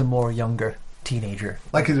appeal to more younger teenager.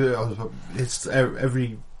 Like it's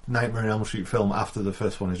every Nightmare on Elm Street film after the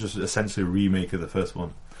first one is just essentially a remake of the first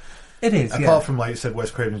one. It is, apart from, like you said, Wes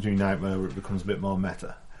Craven's New Nightmare, where it becomes a bit more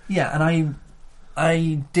meta. Yeah, and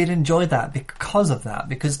I did enjoy that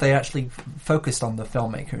because they actually focused on the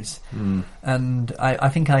filmmakers, and I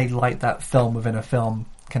think I like that film within a film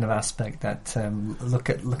kind of aspect. That look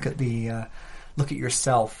at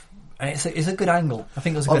yourself. And it's a good angle. I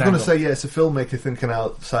think it was a good angle. I was going to say, it's a filmmaker thinking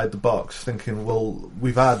outside the box, thinking, well,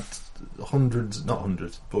 we've had not hundreds,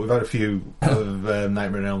 but we've had a few of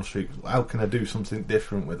Nightmare on Elm Street. How can I do something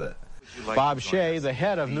different with it? Bob Shea, the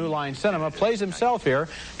head of New Line Cinema, plays himself here,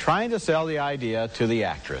 trying to sell the idea to the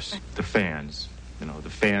actress. The fans,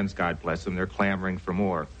 God bless them, they're clamoring for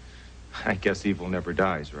more. I guess evil never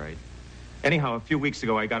dies, right? Anyhow, a few weeks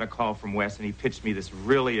ago, I got a call from Wes, and he pitched me this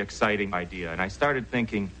really exciting idea, and I started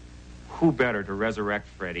thinking, who better to resurrect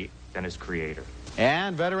Freddy than his creator?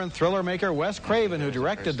 And veteran thriller maker Wes Craven, who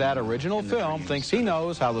directed that original film, thinks he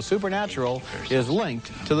knows how the supernatural is linked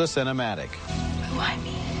to the cinematic. Who I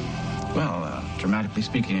mean? Well, dramatically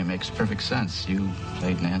speaking, it makes perfect sense. You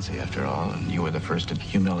played Nancy, after all, and you were the first to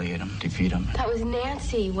humiliate him, defeat him. That was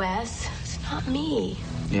Nancy, Wes. It's not me.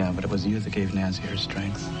 Yeah, but it was you that gave Nancy her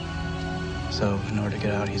strength. So, in order to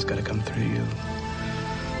get out, he's got to come through you.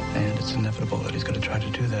 And it's inevitable that he's going to try to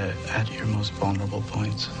do that at your most vulnerable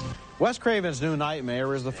points. Wes Craven's New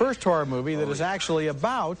Nightmare is the first horror movie that is actually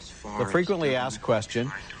about the frequently asked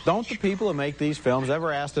question, don't the people who make these films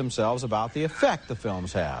ever ask themselves about the effect the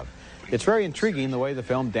films have? It's very intriguing the way the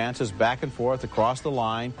film dances back and forth across the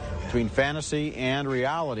line between fantasy and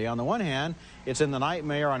reality. On the one hand, it's in the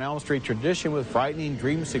Nightmare on Elm Street tradition with frightening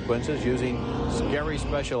dream sequences using scary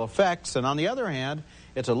special effects. And on the other hand,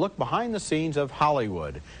 it's a look behind the scenes of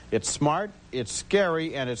Hollywood. It's smart, it's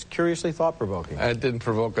scary, and it's curiously thought-provoking. It didn't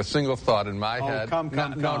provoke a single thought in my head.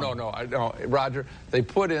 No, Roger, they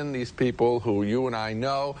put in these people who you and I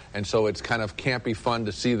know, and so it's kind of campy fun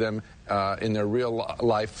to see them in their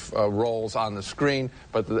real-life roles on the screen.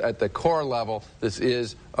 But at the core level, this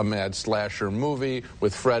is a mad slasher movie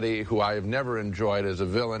with Freddy, who I have never enjoyed as a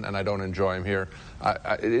villain, and I don't enjoy him here.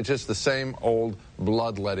 It's just the same old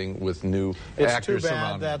bloodletting with new actors. It's too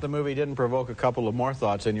bad that the movie didn't provoke a couple of more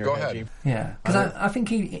thoughts in your Go head. ahead. Yeah, because I think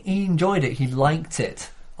he enjoyed it. He liked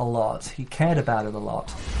it a lot. He cared about it a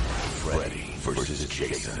lot. Freddy versus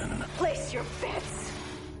Jason. Place your bets.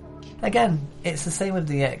 Again, it's the same with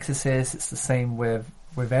The Exorcist. It's the same with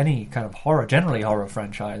any kind of horror, generally horror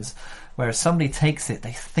franchise, where somebody takes it,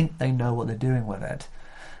 they think they know what they're doing with it,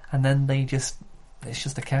 and then it's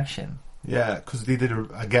just a cash-in. Yeah, because they did,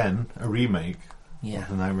 a remake of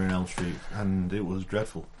The Nightmare on Elm Street, and it was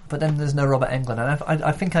dreadful. But then there's no Robert Englund, and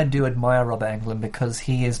I think I do admire Robert Englund because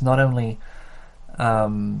he is not only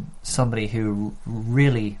somebody who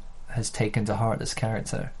really has taken to heart this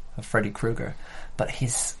character of Freddy Krueger, but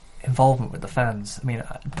his involvement with the fans. I mean,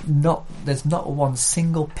 there's not one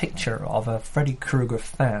single picture of a Freddy Krueger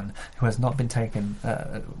fan who has not been taken,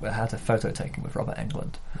 had a photo taken with Robert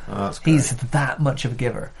Englund. Oh, that's great. He's that much of a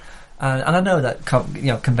giver. And I know that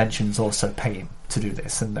conventions also pay him to do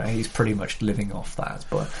this, and he's pretty much living off that.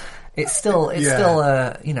 But it's still, It's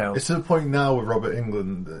to the point now with Robert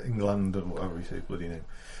England, or whatever you say his bloody name,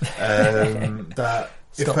 that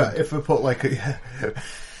if I put like a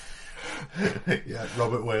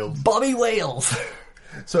Robert Wales, Bobby Wales.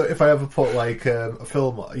 So if I ever put like a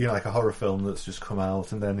film, like a horror film that's just come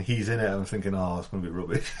out, and then he's in it, I'm thinking, oh, it's going to be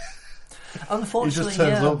rubbish. Unfortunately, he just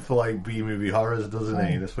turns up for like B-movie horrors, doesn't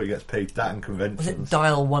he? That's what he gets paid. That and conventions. Was it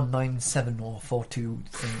Dial 197 or 42?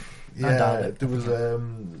 Yeah, there was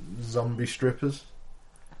Zombie Strippers.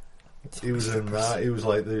 He was in that. He was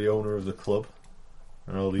like the owner of the club,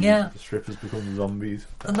 and all these strippers become zombies.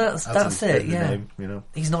 And that's it. Yeah, name,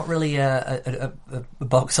 he's not really a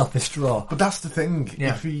box office draw. But that's the thing.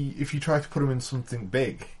 Yeah. If you try to put him in something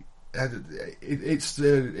big, it's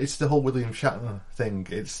the whole William Shatner thing.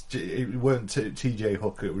 It weren't T.J.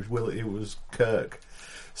 Hooker. It was Kirk.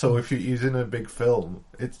 So if he's in a big film,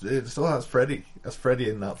 it's that's Freddy. That's Freddy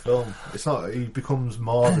in that film. It's not. He becomes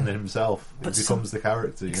more than himself. He becomes the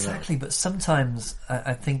character. Exactly. But sometimes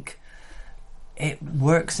I think it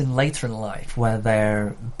works in later in life where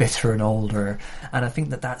they're bitter and older, and I think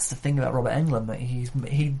that's the thing about Robert Englund, that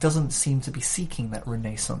he doesn't seem to be seeking that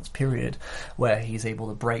Renaissance period where he's able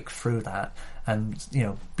to break through that and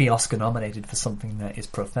be Oscar nominated for something that is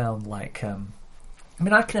profound. Like,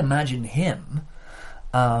 I can imagine him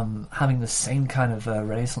having the same kind of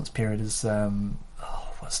Renaissance period as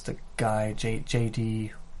what's the guy,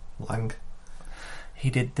 J.D. Lang. He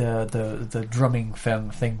did the drumming film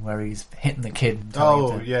thing where he's hitting the kid.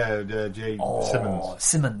 Simmons.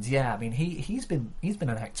 Simmons, yeah. I mean, he's been an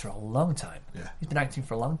actor a long time. Yeah, he's been acting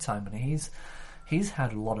for a long time, and he's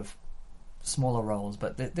had a lot of smaller roles,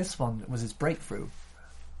 but this one was his breakthrough.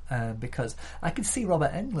 Because I could see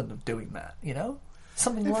Robert Englund doing that,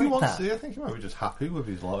 something if like he wants that. to, I think he might be just happy with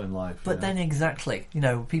his lot in life. But then exactly,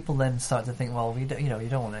 people then start to think, well, you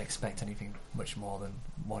don't want to expect anything much more than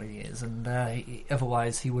what he is, and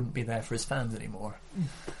otherwise he wouldn't be there for his fans anymore.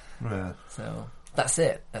 Yeah. So that's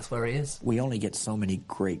it. That's where he is. We only get so many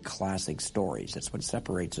great classic stories. That's what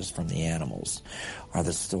separates us from the animals, are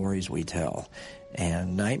the stories we tell.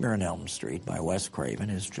 And Nightmare on Elm Street by Wes Craven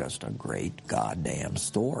is just a great goddamn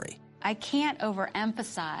story. I can't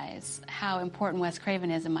overemphasize how important Wes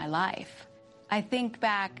Craven is in my life. I think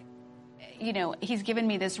back, he's given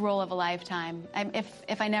me this role of a lifetime.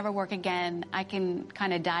 If I never work again, I can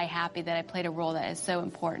kind of die happy that I played a role that is so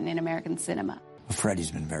important in American cinema. Freddie's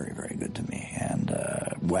been very, very good to me, and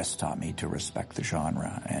Wes taught me to respect the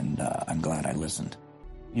genre, and I'm glad I listened.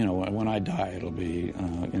 You know, when I die, it'll be,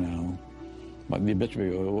 but the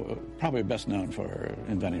obituary probably best known for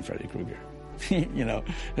inventing Freddy Krueger. You know,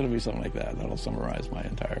 it'll be something like that. That'll summarize my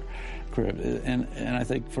entire career. And I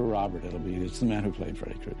think for Robert, it's the man who played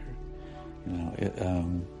Freddy Krueger. You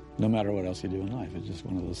know, no matter what else you do in life, it's just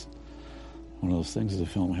one of those things. The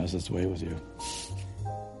film has its way with you.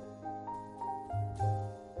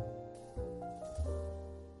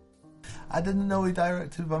 I didn't know he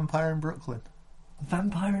directed Vampire in Brooklyn.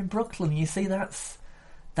 Vampire in Brooklyn, you see, that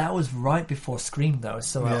was right before Scream, though,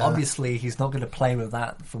 so obviously he's not going to play with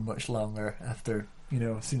that for much longer after,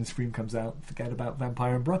 as soon as Scream comes out, forget about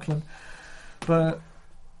Vampire in Brooklyn. But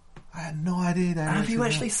I had no idea. Have you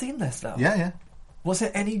actually seen this, though? Yeah. Was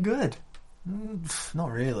it any good?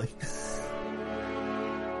 Not really.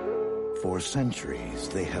 For centuries,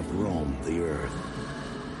 they have roamed the earth.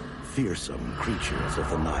 Fearsome creatures of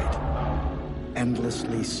the night,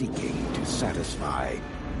 endlessly seeking to satisfy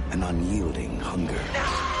an unyielding hunger.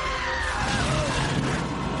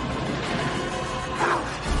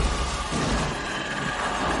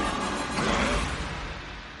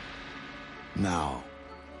 Now,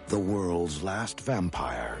 the world's last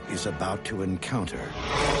vampire is about to encounter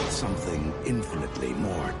something infinitely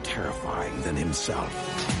more terrifying than himself.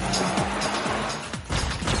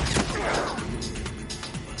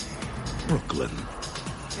 Brooklyn.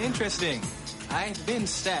 Interesting. I've been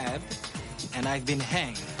stabbed, and I've been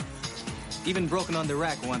hanged. Even broken on the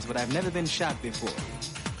rack once, but I've never been shot before.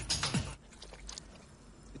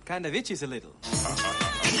 It kind of itches a little.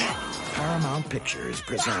 Paramount Pictures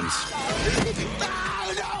presents...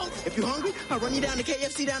 If you're hungry, I'll run you down to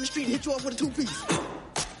KFC down the street and hit you off with a 2-piece.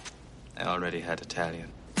 I already had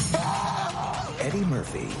Italian. Eddie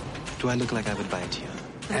Murphy. Do I look like I would bite you?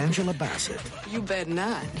 Angela Bassett. You bet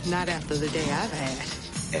not. Not after the day I've had.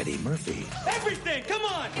 Eddie Murphy. Everything! Come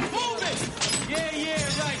on! Move it!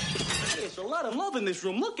 Yeah, right. There's a lot of love in this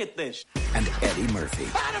room. Look at this. And Eddie Murphy.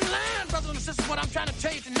 Bottom line, brothers and sisters, what I'm trying to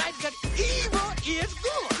tell you tonight is that evil is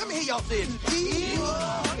good. Let me hear y'all say it. Evil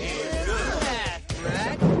is good. That's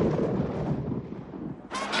right.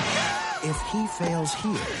 If he fails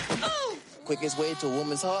here... Quickest way to a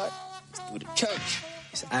woman's heart is through the church.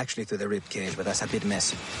 It's actually through the rib cage, but that's a bit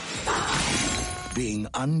messy. Being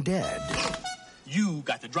undead... You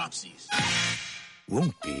got the dropsies.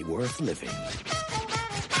 Won't be worth living.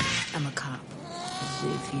 I'm a cop.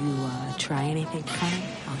 If you try anything funny,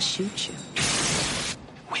 I'll shoot you.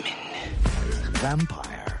 Women.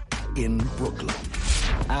 Vampire in Brooklyn.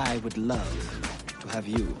 I would love to have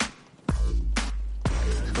you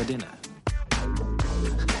for dinner.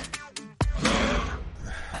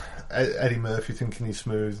 Eddie Murphy thinking he's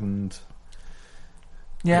smooth and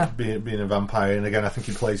being a vampire, and again I think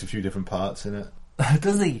he plays a few different parts in it.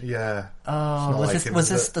 Does he? Yeah. Oh, was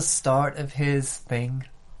this the start of his thing?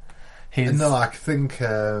 No, I think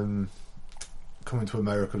Coming to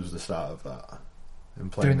America was the start of that.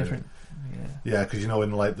 And playing doing different. Yeah, because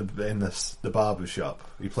in like the barber shop,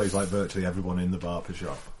 he plays like virtually everyone in the barber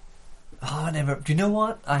shop. Oh, I never. Do you know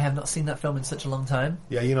what? I have not seen that film in such a long time.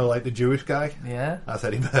 Yeah, like the Jewish guy. Yeah, that's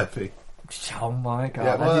Eddie Murphy. Oh my god!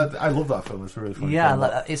 Yeah, well, I love that film. It's a really funny. Yeah,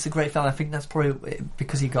 film. It's a great film. I think that's probably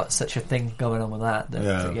because he got such a thing going on with that.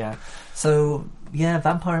 Yeah. So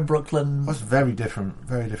Vampire in Brooklyn. That's very different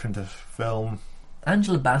to film.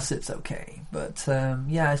 Angela Bassett's okay, but it's a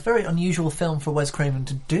very unusual film for Wes Craven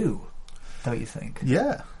to do, don't you think?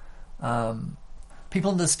 Yeah.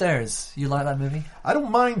 People Under the Stairs. You like that movie? I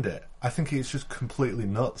don't mind it. I think it's just completely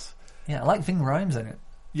nuts. Yeah, I like Ving Rhames in it.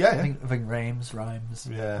 Yeah. Ving Rhames.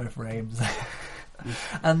 Yeah. With Rhames.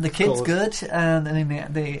 And the kid's good, and I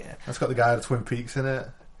mean that's got the guy of Twin Peaks in it.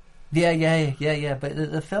 Yeah. But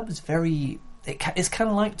the film is very. It's kind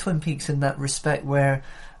of like Twin Peaks in that respect, where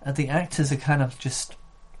the actors are kind of just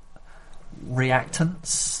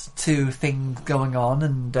reactants to things going on,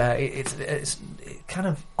 and it's kind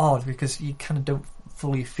of odd because you kind of don't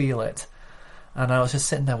fully feel it. And I was just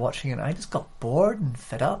sitting there watching it, and I just got bored and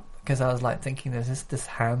fed up because I was like thinking, there's this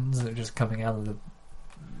hands that are just coming out of the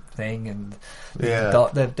thing, and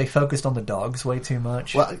they focused on the dogs way too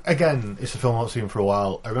much. Well, again, it's a film I've seen for a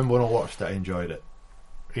while. I remember when I watched it, I enjoyed it.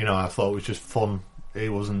 I thought it was just fun. It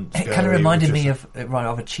wasn't scary. It kind of reminded me of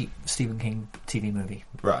a cheap Stephen King TV movie.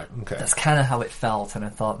 Right, okay. That's kind of how it felt, and I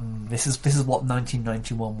thought, this is what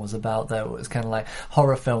 1991 was about, though. It was kind of like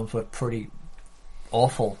horror films were pretty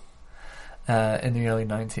awful in the early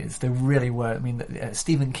 90s. They really were. I mean,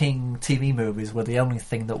 Stephen King TV movies were the only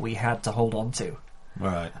thing that we had to hold on to.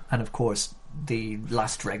 Right. And of course, the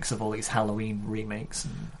last dregs of all these Halloween remakes.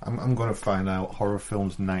 And... I'm going to find out horror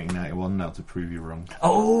films 1991 now to prove you wrong.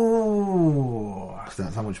 Oh! 'Cause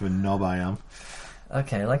that's how much of a knob I am.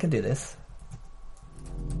 Okay, well, I can do this.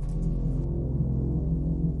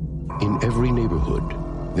 In every neighborhood,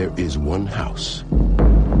 there is one house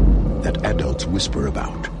that adults whisper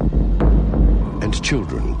about, and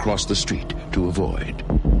children cross the street to avoid.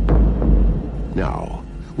 Now,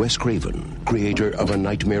 Wes Craven, creator of A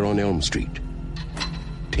Nightmare on Elm Street,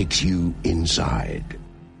 takes you inside.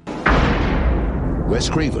 Wes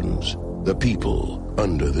Craven's The People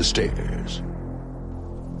Under the Stairs.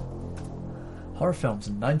 Horror films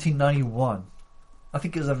in 1991. I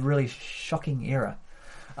think it was a really shocking era.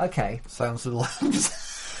 Okay. Silence of the Lambs.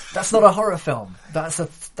 That's not a horror film. It's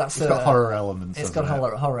got horror elements. It's got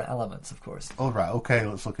horror elements, of course. All right, okay,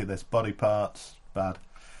 let's look at this. Body parts, bad.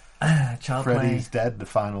 Child Freddy's play. dead. The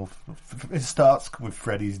final. It starts with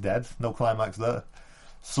Freddy's dead. No climax there.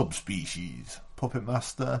 Subspecies. Puppet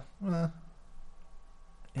Master.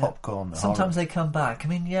 Popcorn. Sometimes they come back. I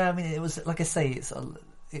mean, it was like I say.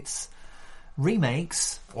 It's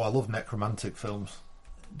remakes. Oh, I love necromantic films.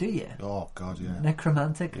 Do you? Oh God, yeah.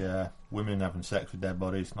 Necromantic. Yeah, women having sex with dead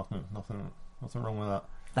bodies. Nothing wrong with that.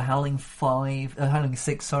 The Howling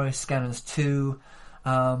 6. Sorry, Scanners 2.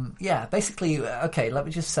 Basically, okay, let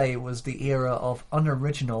me just say it was the era of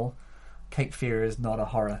unoriginal Cape Fear is not a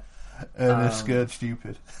horror. Ernest Scared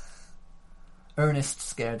Stupid. Ernest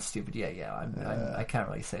Scared Stupid, I can't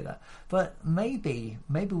really say that. But maybe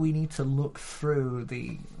we need to look through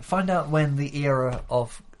find out when the era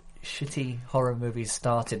of shitty horror movies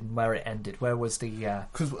started and where it ended. Where was the...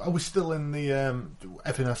 Because are we still in the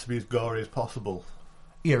everything has to be as gory as possible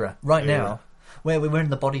era now? Where we were in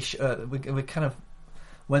the body... we kind of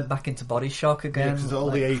went back into Body Shock again. Because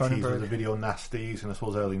all the 80s were the video nasties, and I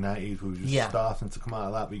suppose early 90s we were just starting to come out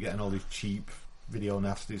of that. We're getting all these cheap video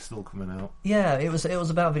nasties still coming out. Yeah, it was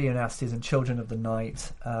about video nasties and Children of the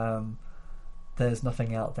Night. There's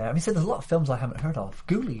Nothing Out There. I mean, there's a lot of films I haven't heard of.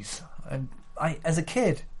 Ghoulies. And as a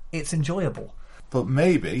kid, it's enjoyable. But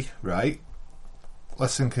maybe, right,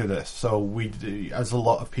 let's think of this. So we do, as a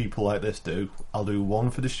lot of people like this do, I'll do one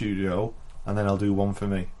for the studio, and then I'll do one for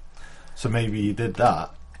me. So maybe you did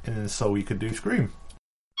that, and then so we could do Scream.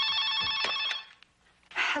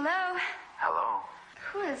 Hello? Hello.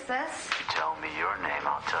 Who is this? Tell me your name,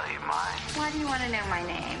 I'll tell you mine. Why do you want to know my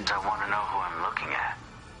name? I want to know who I'm looking at.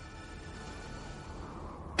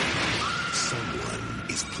 Someone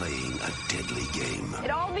is playing a deadly game.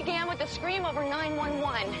 It all began with a scream over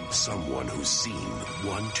 911. Someone who's seen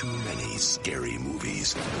one too many scary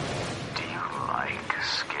movies. Do you like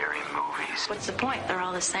scary movies? What's the point? They're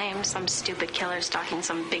all the same. Some stupid killer stalking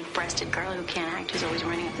some big-breasted girl who can't act, who's always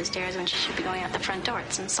running up the stairs when she should be going out the front door.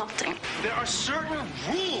 It's insulting. There are certain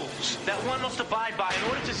rules that one must abide by in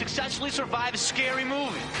order to successfully survive a scary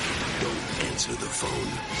movie. Don't answer the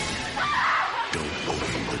phone. Don't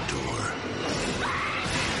open the door.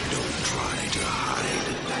 Don't try to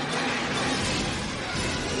hide.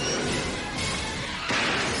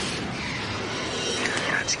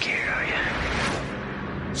 You're not scared, are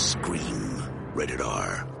you? Scream. Rated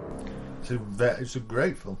R. It's a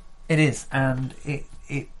great film. It is, and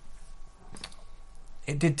it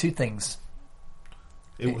did two things.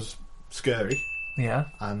 It was scary. Yeah.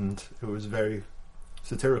 And it was very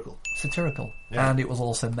satirical. Yeah. And it was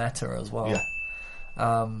also meta as well. Yeah.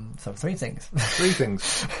 So three things.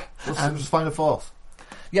 Let's find a fourth.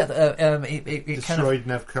 Yeah, it destroyed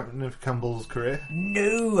Neve Campbell's career.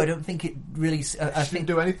 No, I don't think it really. I didn't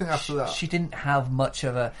do anything after that. She didn't have much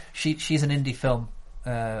of a. She's an indie film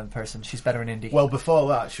person. She's better in indie. Well, before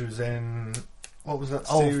that, she was in. What was that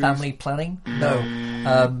series? Family Planning? No.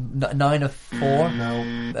 9 of 4?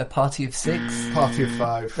 No. A Party of 6? Party of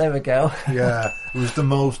 5. There we go. Yeah. It was the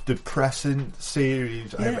most depressing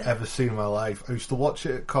series I've ever seen in my life. I used to watch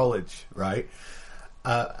it at college, right?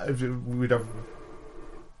 We'd have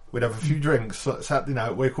a few drinks, Saturday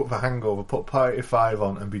night, wake up with a hangover, put Party of 5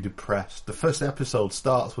 on and be depressed. The first episode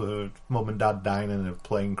starts with her mum and dad dying in a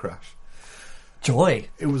plane crash. Joy.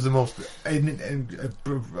 It was the most. And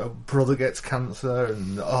a brother gets cancer,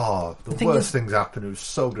 and the worst things happen. It was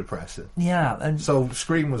so depressing. Yeah, and so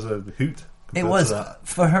Scream was a hoot. It was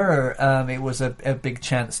for her. It was a big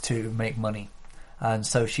chance to make money, and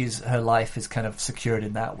so her life is kind of secured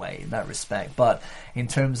in that way, in that respect. But in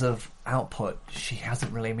terms of output, she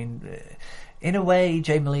hasn't really. I mean, in a way,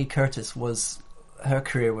 Jamie Lee Curtis her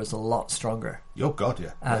career was a lot stronger. Oh God,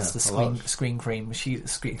 yeah. As the screen queen, scream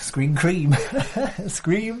queen.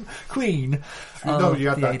 No, you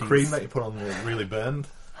had that 80s. cream that you put on that really burned.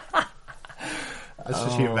 That's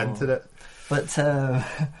just she invented it. But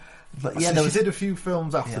But yeah, she did a few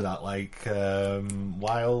films after that, like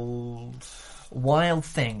Wild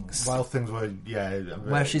Things. Wild Things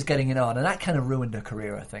where she's getting it on, and that kind of ruined her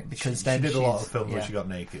career, I think, because she then did a lot of films where she got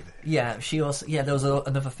naked. Yeah, she also there was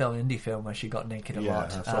another indie film where she got naked a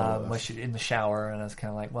lot, where she in the shower, and I was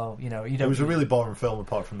kind of like, well, you don't. It was a really boring film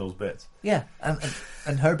apart from those bits. Yeah, and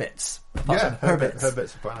her bits. Her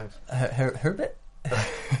bits are quite nice. Her bit.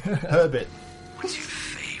 Her bit. What's your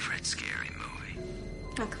favorite scary movie?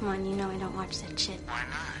 Oh, come on, you know I don't watch that shit. Why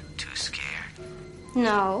not? Too scared?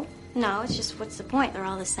 No, it's just what's the point? They're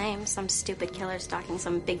all the same. Some stupid killer stalking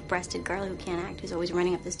some big-breasted girl who can't act, who's always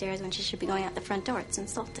running up the stairs when she should be going out the front door. It's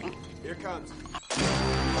insulting. Here comes.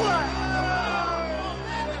 What?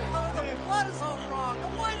 What is all wrong?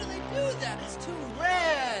 Why do they do that? It's too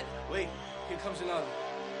red. Wait, here comes another.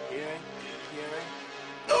 Here.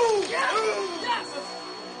 Ooh! Yes!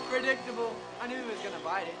 Predictable. I knew he was gonna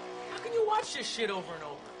bite it. How can you watch this shit over and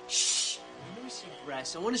over? Shh! When do we see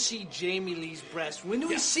breasts? I want to see Jamie Lee's breasts. When do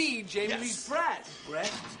we see Jamie Lee's breasts?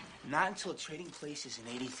 Breasts? Not until Trading Places in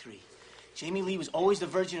 '83. Jamie Lee was always the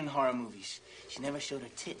virgin in horror movies. She never showed her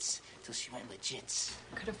tits till she went legits.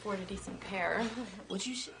 Could afford a decent pair. What'd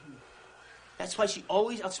you say? That's why she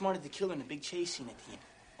always outsmarted the killer in the big chase scene at the end.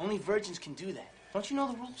 Only virgins can do that. Don't you know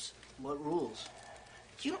the rules? What rules?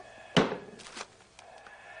 You don't...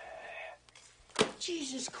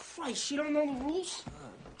 Jesus Christ, you don't know the rules?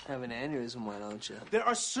 Have an aneurysm, why don't you? There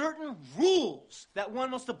are certain rules that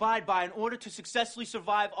one must abide by in order to successfully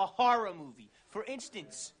survive a horror movie. For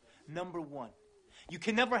instance, number 1, you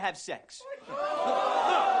can never have sex.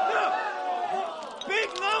 Big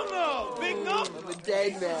no-no! Big no! I'm a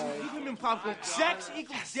dead man. Sex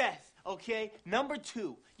equals death. Okay? Number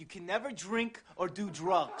 2, you can never drink or do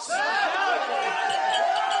drugs.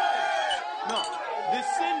 No, the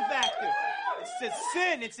sin factor. It's a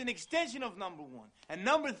sin. It's an extension of number 1. And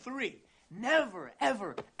number 3, never,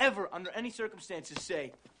 ever, ever, under any circumstances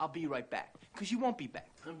say, I'll be right back. Because you won't be back.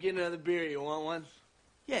 I'm getting another beer. You want one?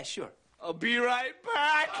 Yeah, sure. I'll be right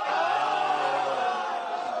back.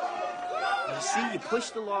 You see, you push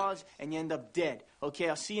the laws and you end up dead. Okay,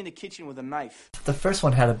 I'll see you in the kitchen with a knife. The first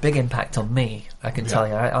one had a big impact on me, I can tell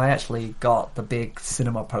you. I actually got the big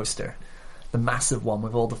cinema poster, the massive one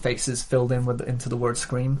with all the faces filled in into the word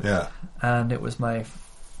Scream. Yeah. And it was my...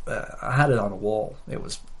 I had it on a wall. It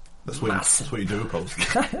was massive. That's what you do,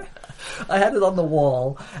 poster. I had it on the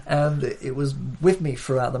wall, and it was with me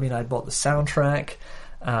throughout. I mean, I bought the soundtrack.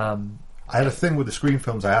 I had a thing with the Scream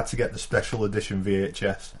films. I had to get the special edition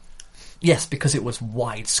VHS. Yes, because it was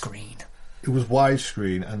widescreen. It was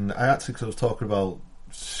widescreen, and I had to, because I was talking about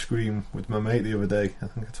Scream with my mate the other day. I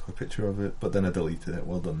think I took a picture of it, but then I deleted it.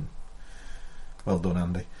 Well done,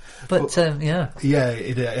 Andy. But yeah,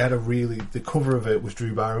 it had a really... The cover of it was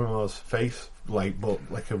Drew Barrymore's face, but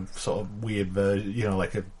like a sort of weird version,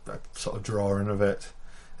 like a sort of drawing of it.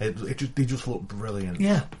 They just looked brilliant.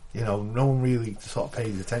 Yeah. No one really sort of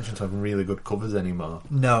pays attention to having really good covers anymore.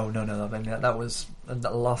 No. I mean, that was a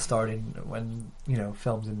lost art when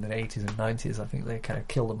films in the 80s and 90s. I think they kind of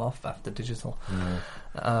killed them off after digital.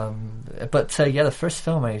 Yeah. But the first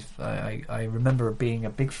film I remember being a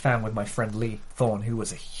big fan with my friend Lee Thorne, who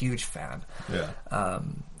was a huge fan. Yeah.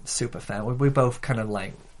 Super fan. We both kind of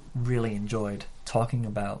like really enjoyed talking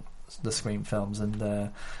about the Scream films,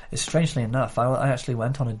 and strangely enough, I actually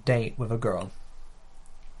went on a date with a girl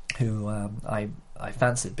who I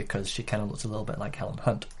fancied because she kind of looks a little bit like Helen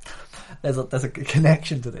Hunt. There's a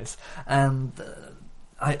connection to this, and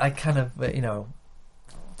I kind of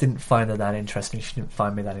didn't find her that interesting. She didn't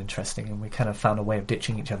find me that interesting, and we kind of found a way of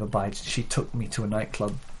ditching each other by she took me to a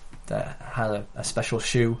nightclub that had a special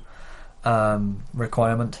shoe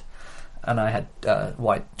requirement, and I had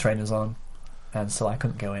white trainers on, and so I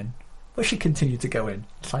couldn't go in. But she continued to go in.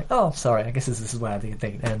 It's like, oh, sorry, I guess this is where the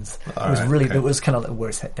date ends. It was kind of the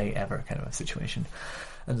worst date ever kind of a situation.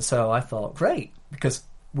 And so I thought, great, because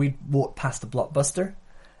we walked past the Blockbuster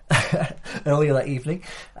earlier that evening,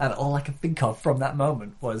 and all I could think of from that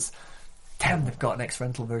moment was, damn, they've got an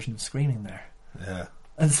X-Rental version of Screaming there. Yeah.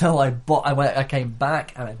 And so I came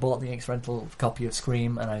back and I bought the X-Rental copy of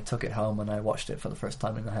Scream, and I took it home and I watched it for the first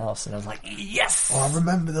time in the house, and I was like, yes! Oh, I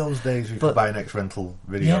remember those days where you could buy an X-Rental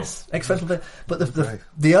video. Yes, X-Rental. But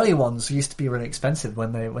the early ones used to be really expensive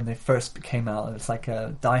when they first came out. And it's like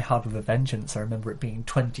a Die Hard with a Vengeance. I remember it being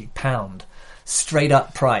 £20, straight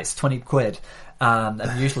up price, 20 quid.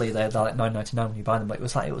 And usually they're like $9.99 when you buy them. But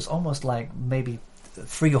it was almost like maybe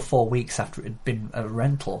 3 or 4 weeks after it had been a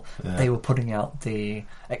rental, they were putting out the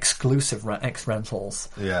exclusive X-Rentals.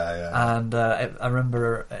 Yeah. And I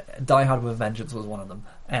remember Die Hard with a Vengeance was one of them,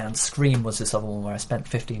 and Scream was this other one where I spent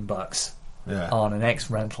 $15 on an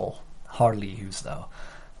ex-rental, hardly used though.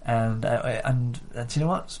 And do you know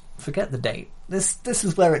what? Forget the date. This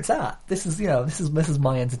is where it's at. This is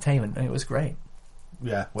my entertainment, and it was great.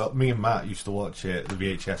 Yeah, well, me and Matt used to watch the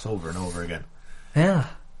VHS over and over again. Yeah,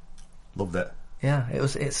 loved it. Yeah,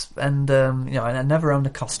 I never owned a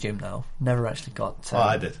costume though. Never actually got.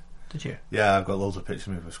 I did. Did you? Yeah, I've got loads of pictures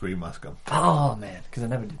of me with a Scream mask on. Oh man, because I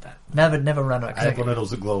never did that. Never ran out. I had one of those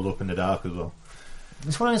that glowed up in the dark as well.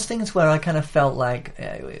 It's one of those things where I kind of felt like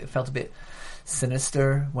it felt a bit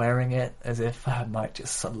sinister wearing it, as if I might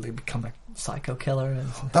just suddenly become a psycho killer.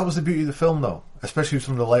 That was the beauty of the film, though, especially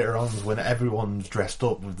some of the later ons when everyone's dressed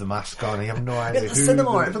up with the mask on and you have no idea. In the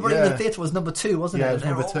cinema, everybody in the theatre was number 2, wasn't it? Yeah, it was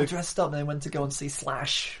number 2. All dressed up, and they went to go and see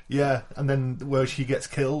Slash. Yeah, and then where she gets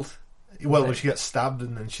killed. Well, when she gets stabbed,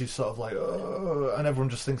 and then she's sort of like, oh, and everyone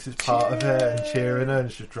just thinks it's part of her and cheering her,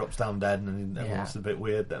 and she just drops down dead, and everyone's a bit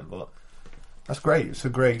weird then, but that's great. It's a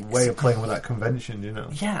great way of playing with that convention, you know.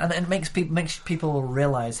 Yeah, and it makes people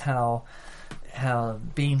realise how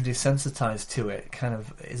being desensitized to it kind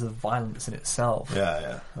of is a violence in itself.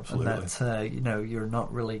 Yeah, absolutely. And that you're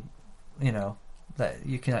not really, that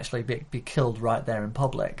you can actually be killed right there in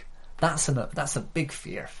public. That's a big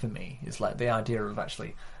fear for me. It's like the idea of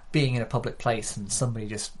actually being in a public place and somebody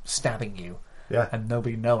just stabbing you, and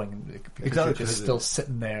nobody knowing because you're just still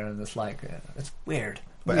sitting there, and it's like it's weird.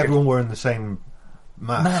 But everyone wearing the same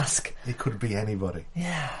mask. It could be anybody.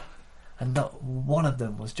 Yeah. And not one of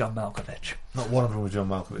them was John Malkovich. Not one of them was John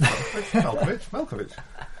Malkovich. Malkovich.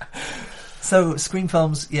 So, Scream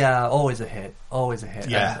films, always a hit. Always a hit.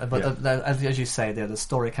 Yeah. But as you say, the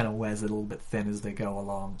story kind of wears a little bit thin as they go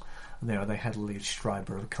along. They had Lee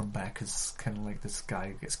Schreiber come back as kind of like this guy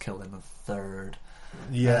who gets killed in the third.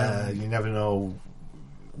 Yeah, you never know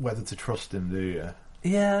whether to trust him, do you?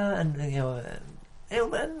 Yeah, and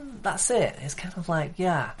and that's it. It's kind of like,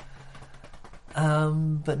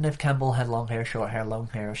 but Neve Campbell had long hair, short hair, long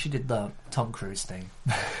hair. She did the Tom Cruise thing.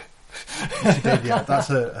 She did, yeah. That's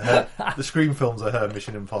her. The Scream films are her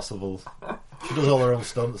Mission Impossible. She does all her own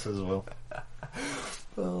stunts as well.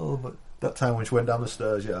 Oh, but that time when she went down the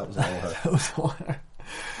stairs, that was all her. That was all her.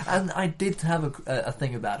 And I did have a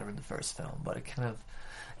thing about her in the first film, but it kind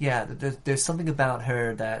of, there's something about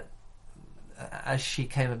her that, as she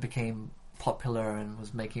kind of became popular and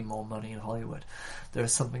was making more money in Hollywood, there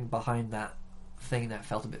was something behind that thing that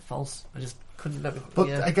felt a bit false. I just couldn't let it.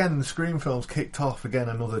 But again, the Scream films kicked off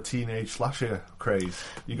another teenage slasher craze.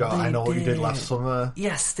 You got I Know What You Did Last Summer.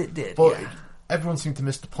 Yes, it did. But everyone seemed to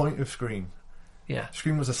miss the point of Scream. Yeah,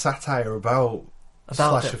 Scream was a satire about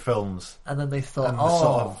slasher films, and then they thought,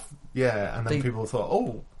 and then people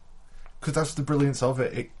thought, because that's the brilliance of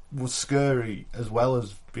it. It was scary as well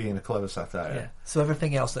as being a clever satire. Yeah. So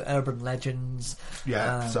everything else, the urban legends,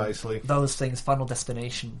 precisely, those things, Final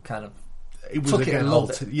Destination, kind of. It was again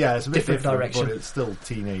it's a bit different direction, but it's still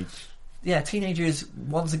teenage. Yeah, teenagers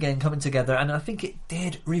once again coming together, and I think it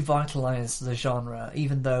did revitalise the genre.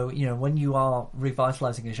 Even though when you are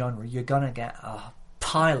revitalising a genre, you're gonna get a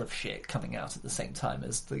pile of shit coming out at the same time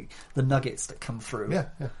as the nuggets that come through. Yeah.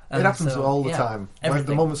 It happens all the time. When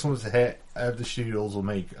the moment someone's a hit, the studios will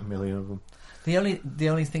make a million of them. The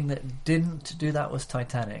only thing that didn't do that was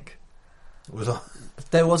Titanic.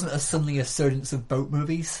 There wasn't suddenly a surge of boat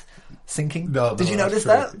movies sinking. No, did you notice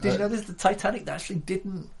that? Did you notice the Titanic actually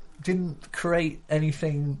didn't create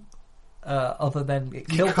anything other than it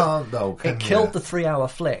killed? It killed the 3-hour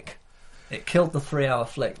flick. It killed the 3-hour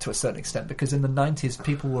flick to a certain extent, because in the 90s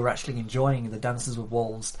people were actually enjoying the Dances with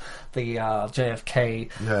Wolves, the JFK,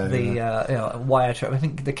 Wyatt. I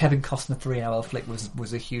think the Kevin Costner 3-hour flick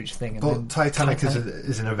was a huge thing. And but Titanic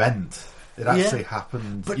is an event. It actually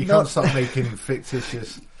happened. But you can't stop making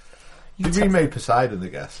fictitious. They remade Poseidon, I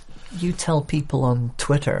guess. You tell people on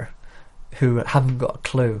Twitter who haven't got a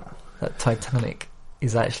clue that Titanic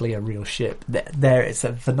is actually a real ship. It's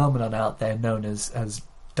a phenomenon out there known as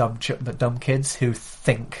dumb kids who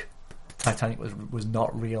think Titanic was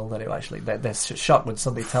not real. That it actually they're shocked when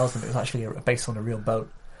somebody tells them it was actually based on a real boat.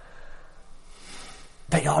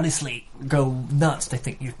 They honestly go nuts. They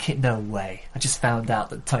think, "You kid, no way! I just found out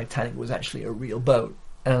that Titanic was actually a real boat."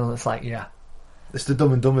 And it's like, it's the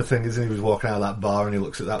Dumb and Dumber thing, isn't it? He was walking out of that bar and he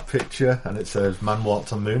looks at that picture and it says "Man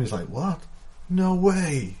walked on moon." He's like, "What? No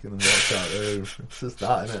way!" And then walks out there. It's just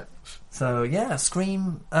that, isn't it? So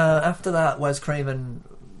Scream. After that, Wes Craven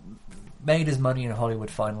made his money in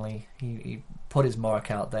Hollywood. Finally, he put his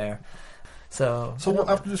mark out there. So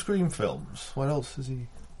after the Scream films, what else is he?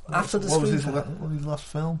 After the what was his last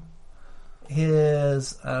film?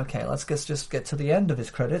 Let's just get to the end of his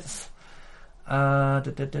credits. This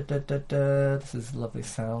is lovely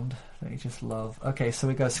sound that you just love. Okay, so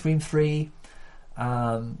we go Scream 3.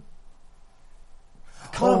 Yeah,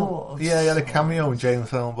 he had a cameo with Jay and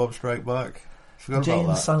Silent Bob Strike Back. Forgot Jay about and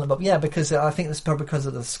that. Silent Bob. Yeah, because I think it's probably because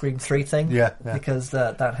of the Scream 3 thing. Yeah. Because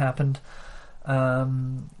that happened.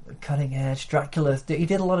 Cutting Edge, Dracula. He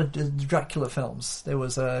did a lot of Dracula films. There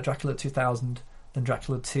was Dracula 2000, then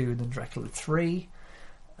Dracula 2, then Dracula 3.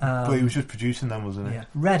 But he was just producing them, wasn't he? Yeah.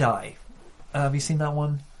 Red Eye. Have you seen that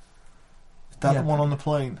one? Is that the one on the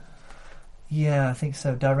plane? Yeah, I think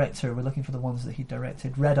so. Director. We're looking for the ones that he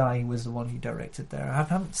directed. Red Eye was the one he directed there. I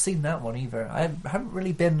haven't seen that one either. I haven't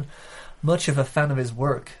really been much of a fan of his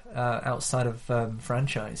work outside of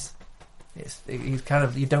franchise. He's kind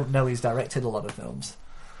of, you don't know he's directed a lot of films.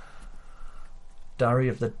 Diary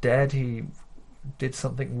of the Dead, he did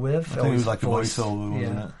something with. I think it was like a voiceover,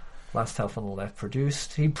 wasn't it? Last House on the Left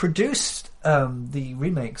produced. He produced the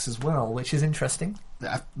remakes as well, which is interesting.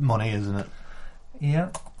 Money, isn't it? Yeah.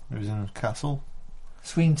 He was in Castle.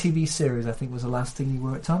 Scream TV series, I think, was the last thing he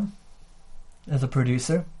worked on as a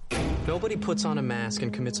producer. Nobody puts on a mask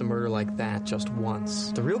and commits a murder like that just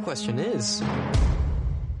once. The real question is,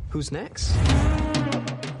 who's next?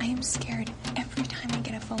 I am scared every time I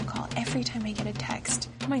get a phone call, every time I get a text.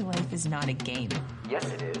 My life is not a game.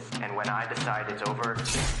 Yes, it is. And when I decide it's over,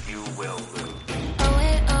 you will lose.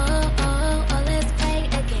 Let's play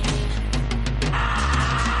a game.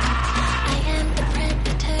 I am the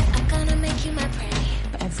predator, I'm gonna make you my prey.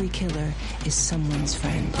 Every killer is someone's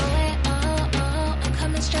friend. I'm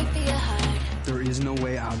coming straight for your heart. There is no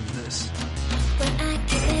way out of this. When I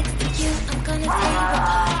get next to you, I'm gonna tear you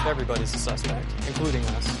apart. Everybody's a suspect, including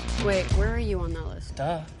us. Wait, where are you on that list?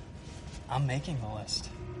 Duh. I'm making the list.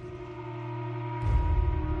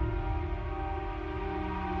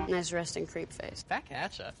 Nice resting creep face. Back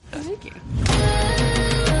at ya. Thank you.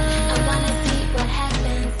 I wanna see what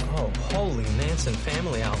happens. Oh, holy Manson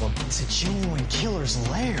family album. It's a genuine killer's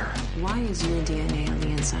lair. Why is your DNA on the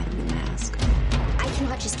inside of the mask? I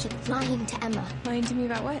cannot just keep lying to Emma. Lying to me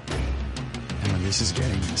about what? Emma, this is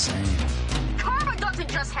getting insane. Karma doesn't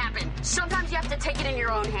just happen. Sometimes you have to take it in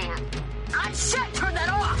your own hand. Ah, shit! Turn that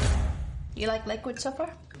off! You like liquid so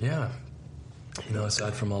far? Yeah. You know,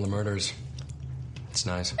 aside from all the murders, it's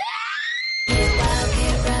nice. Get wild,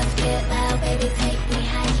 get rough, get loud, baby, take me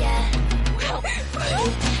higher.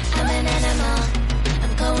 I'm an animal.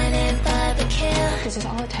 I'm going in for the kill. This is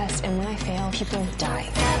all a test, and when I fail, people die.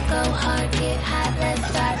 Go hard, get hot, let's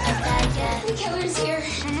start a fire. The killer's here.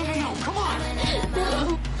 No, come on!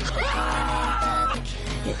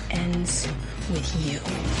 It ends with you.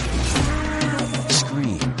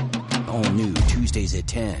 Scream. All new Tuesdays at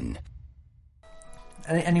 10.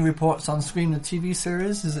 Any reports on Scream, the TV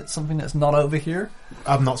series? Is it something that's not over here?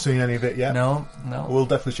 I've not seen any of it yet. No. We'll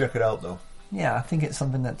definitely check it out, though. Yeah, I think it's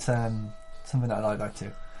something that I'd like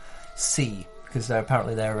to see, because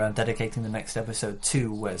apparently they're dedicating the next episode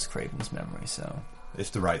to Wes Craven's memory. So it's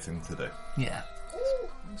the right thing to do. Yeah,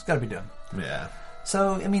 it's got to be done. Yeah.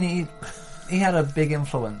 So I mean, he had a big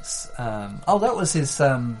influence. That was his.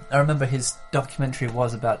 I remember his documentary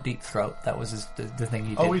was about Deep Throat. That was the thing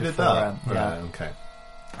he did. Oh, he did that. Yeah. Okay.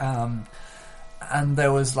 And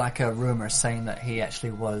there was like a rumor saying that he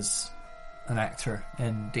actually was an actor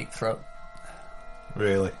in Deep Throat.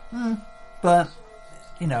 Really? But,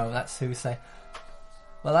 you know, that's who say,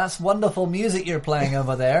 well, that's wonderful music you're playing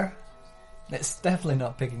over there. It's definitely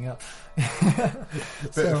not picking up.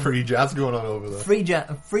 Bit of free jazz going on over there. Free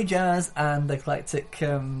jazz and eclectic.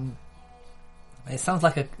 It sounds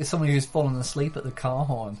like someone who's fallen asleep at the car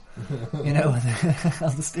horn. You know, on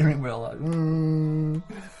the steering wheel.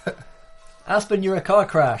 Like, Aspen, you're a car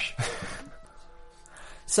crash.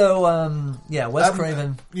 So, Wes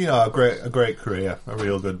Craven. You know, a great career, a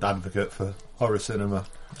real good advocate for horror cinema,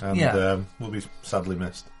 and will be sadly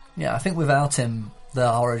missed. Yeah, I think without him, the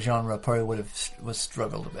horror genre probably would have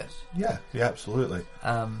struggled a bit. Yeah, absolutely.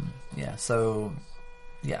 Like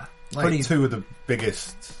two of the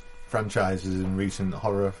biggest franchises in recent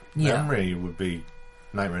horror memory would be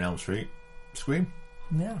Nightmare on Elm Street, Scream.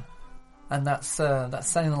 Yeah, and that's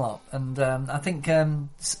saying a lot. And I think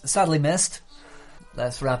sadly missed.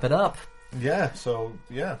 Let's wrap it up. Yeah, so,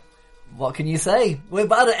 yeah. What can you say? We're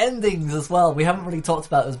bad at endings as well. We haven't really talked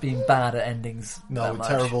about us being bad at endings. No, we're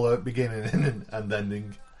terrible at beginning and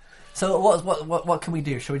ending. So what can we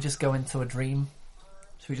do? Should we just go into a dream?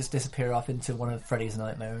 Should we just disappear off into one of Freddy's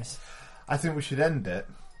nightmares? I think we should end it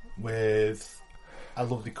with a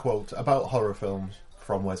lovely quote about horror films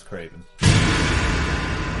from Wes Craven.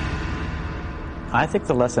 I think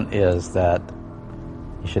the lesson is that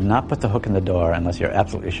you should not put the hook in the door unless you're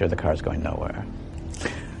absolutely sure the car's going nowhere.